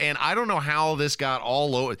passengers, and I don't know how this got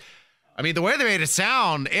all over. I mean, the way they made it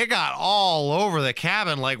sound, it got all over the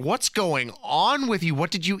cabin. Like, what's going on with you?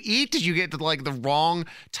 What did you eat? Did you get like the wrong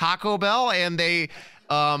Taco Bell? And they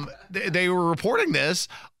were reporting this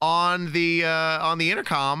on the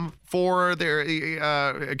intercom for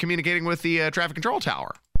their communicating with the traffic control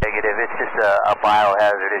tower. Negative. It's just a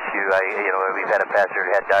biohazard issue. We've had a passenger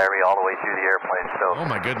who had diarrhea all the way through the airplane, so oh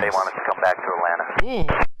my goodness, they want us to come back to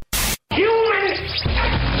Atlanta.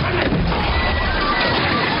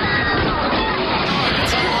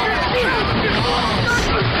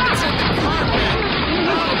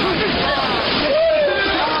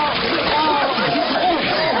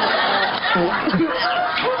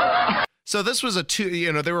 So this was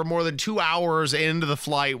they were more than 2 hours into the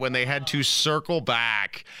flight when they had to circle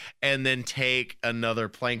back and then take another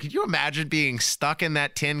plane. Could you imagine being stuck in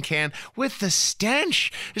that tin can with the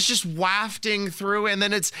stench? It's just wafting through, and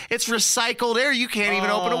then it's recycled air. You can't even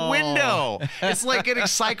open a window. It's like getting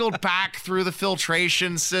cycled back through the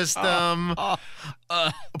filtration system.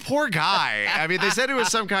 Poor guy. I mean, they said it was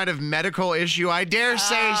some kind of medical issue. I dare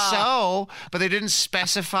say so, but they didn't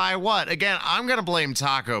specify what. Again, I'm going to blame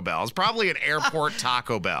Taco Bell. It's probably an airport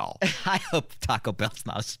Taco Bell. I hope Taco Bell's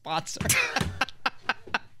not a sponsor.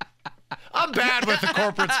 I'm bad with the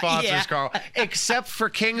corporate sponsors, Carl, except for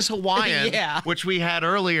King's Hawaiian, which we had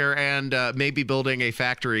earlier, and may be building a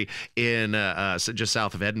factory in just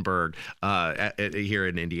south of Edinburgh here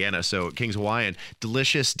in Indiana. So King's Hawaiian,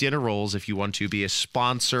 delicious dinner rolls if you want to be a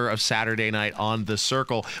sponsor of Saturday Night on the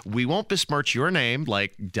Circle. We won't besmirch your name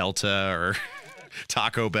like Delta or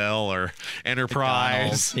Taco Bell or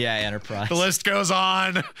Enterprise. Yeah, Enterprise. The list goes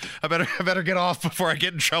on. I better get off before I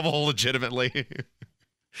get in trouble legitimately.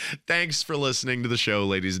 Thanks for listening to the show,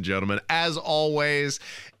 ladies and gentlemen. As always,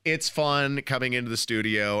 it's fun coming into the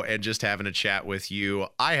studio and just having a chat with you.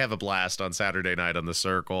 I have a blast on Saturday Night on the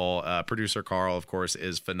Circle. Producer Carl, of course,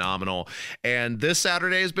 is phenomenal. And this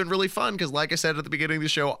Saturday has been really fun because, like I said at the beginning of the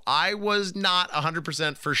show, I was not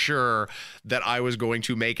 100% for sure that I was going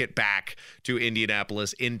to make it back to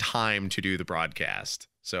Indianapolis in time to do the broadcast.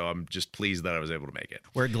 So I'm just pleased that I was able to make it.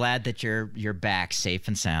 We're glad that you're back safe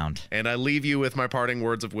and sound. And I leave you with my parting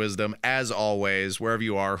words of wisdom. As always, wherever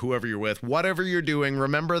you are, whoever you're with, whatever you're doing,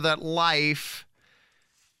 remember that life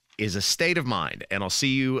is a state of mind. And I'll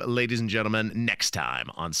see you, ladies and gentlemen, next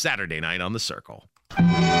time on Saturday Night on the Circle.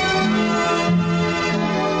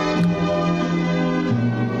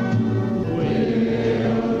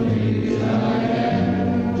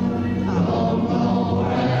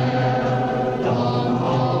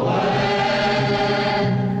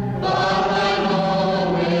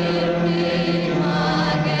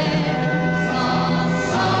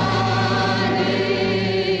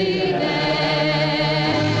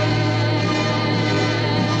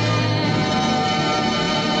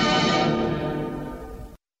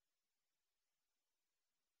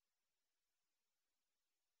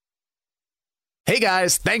 Hey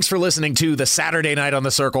guys, thanks for listening to the Saturday Night on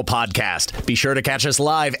the Circle podcast. Be sure to catch us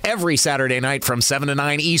live every Saturday night from 7 to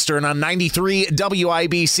 9 Eastern on 93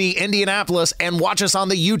 WIBC Indianapolis and watch us on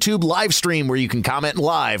the YouTube live stream where you can comment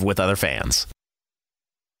live with other fans.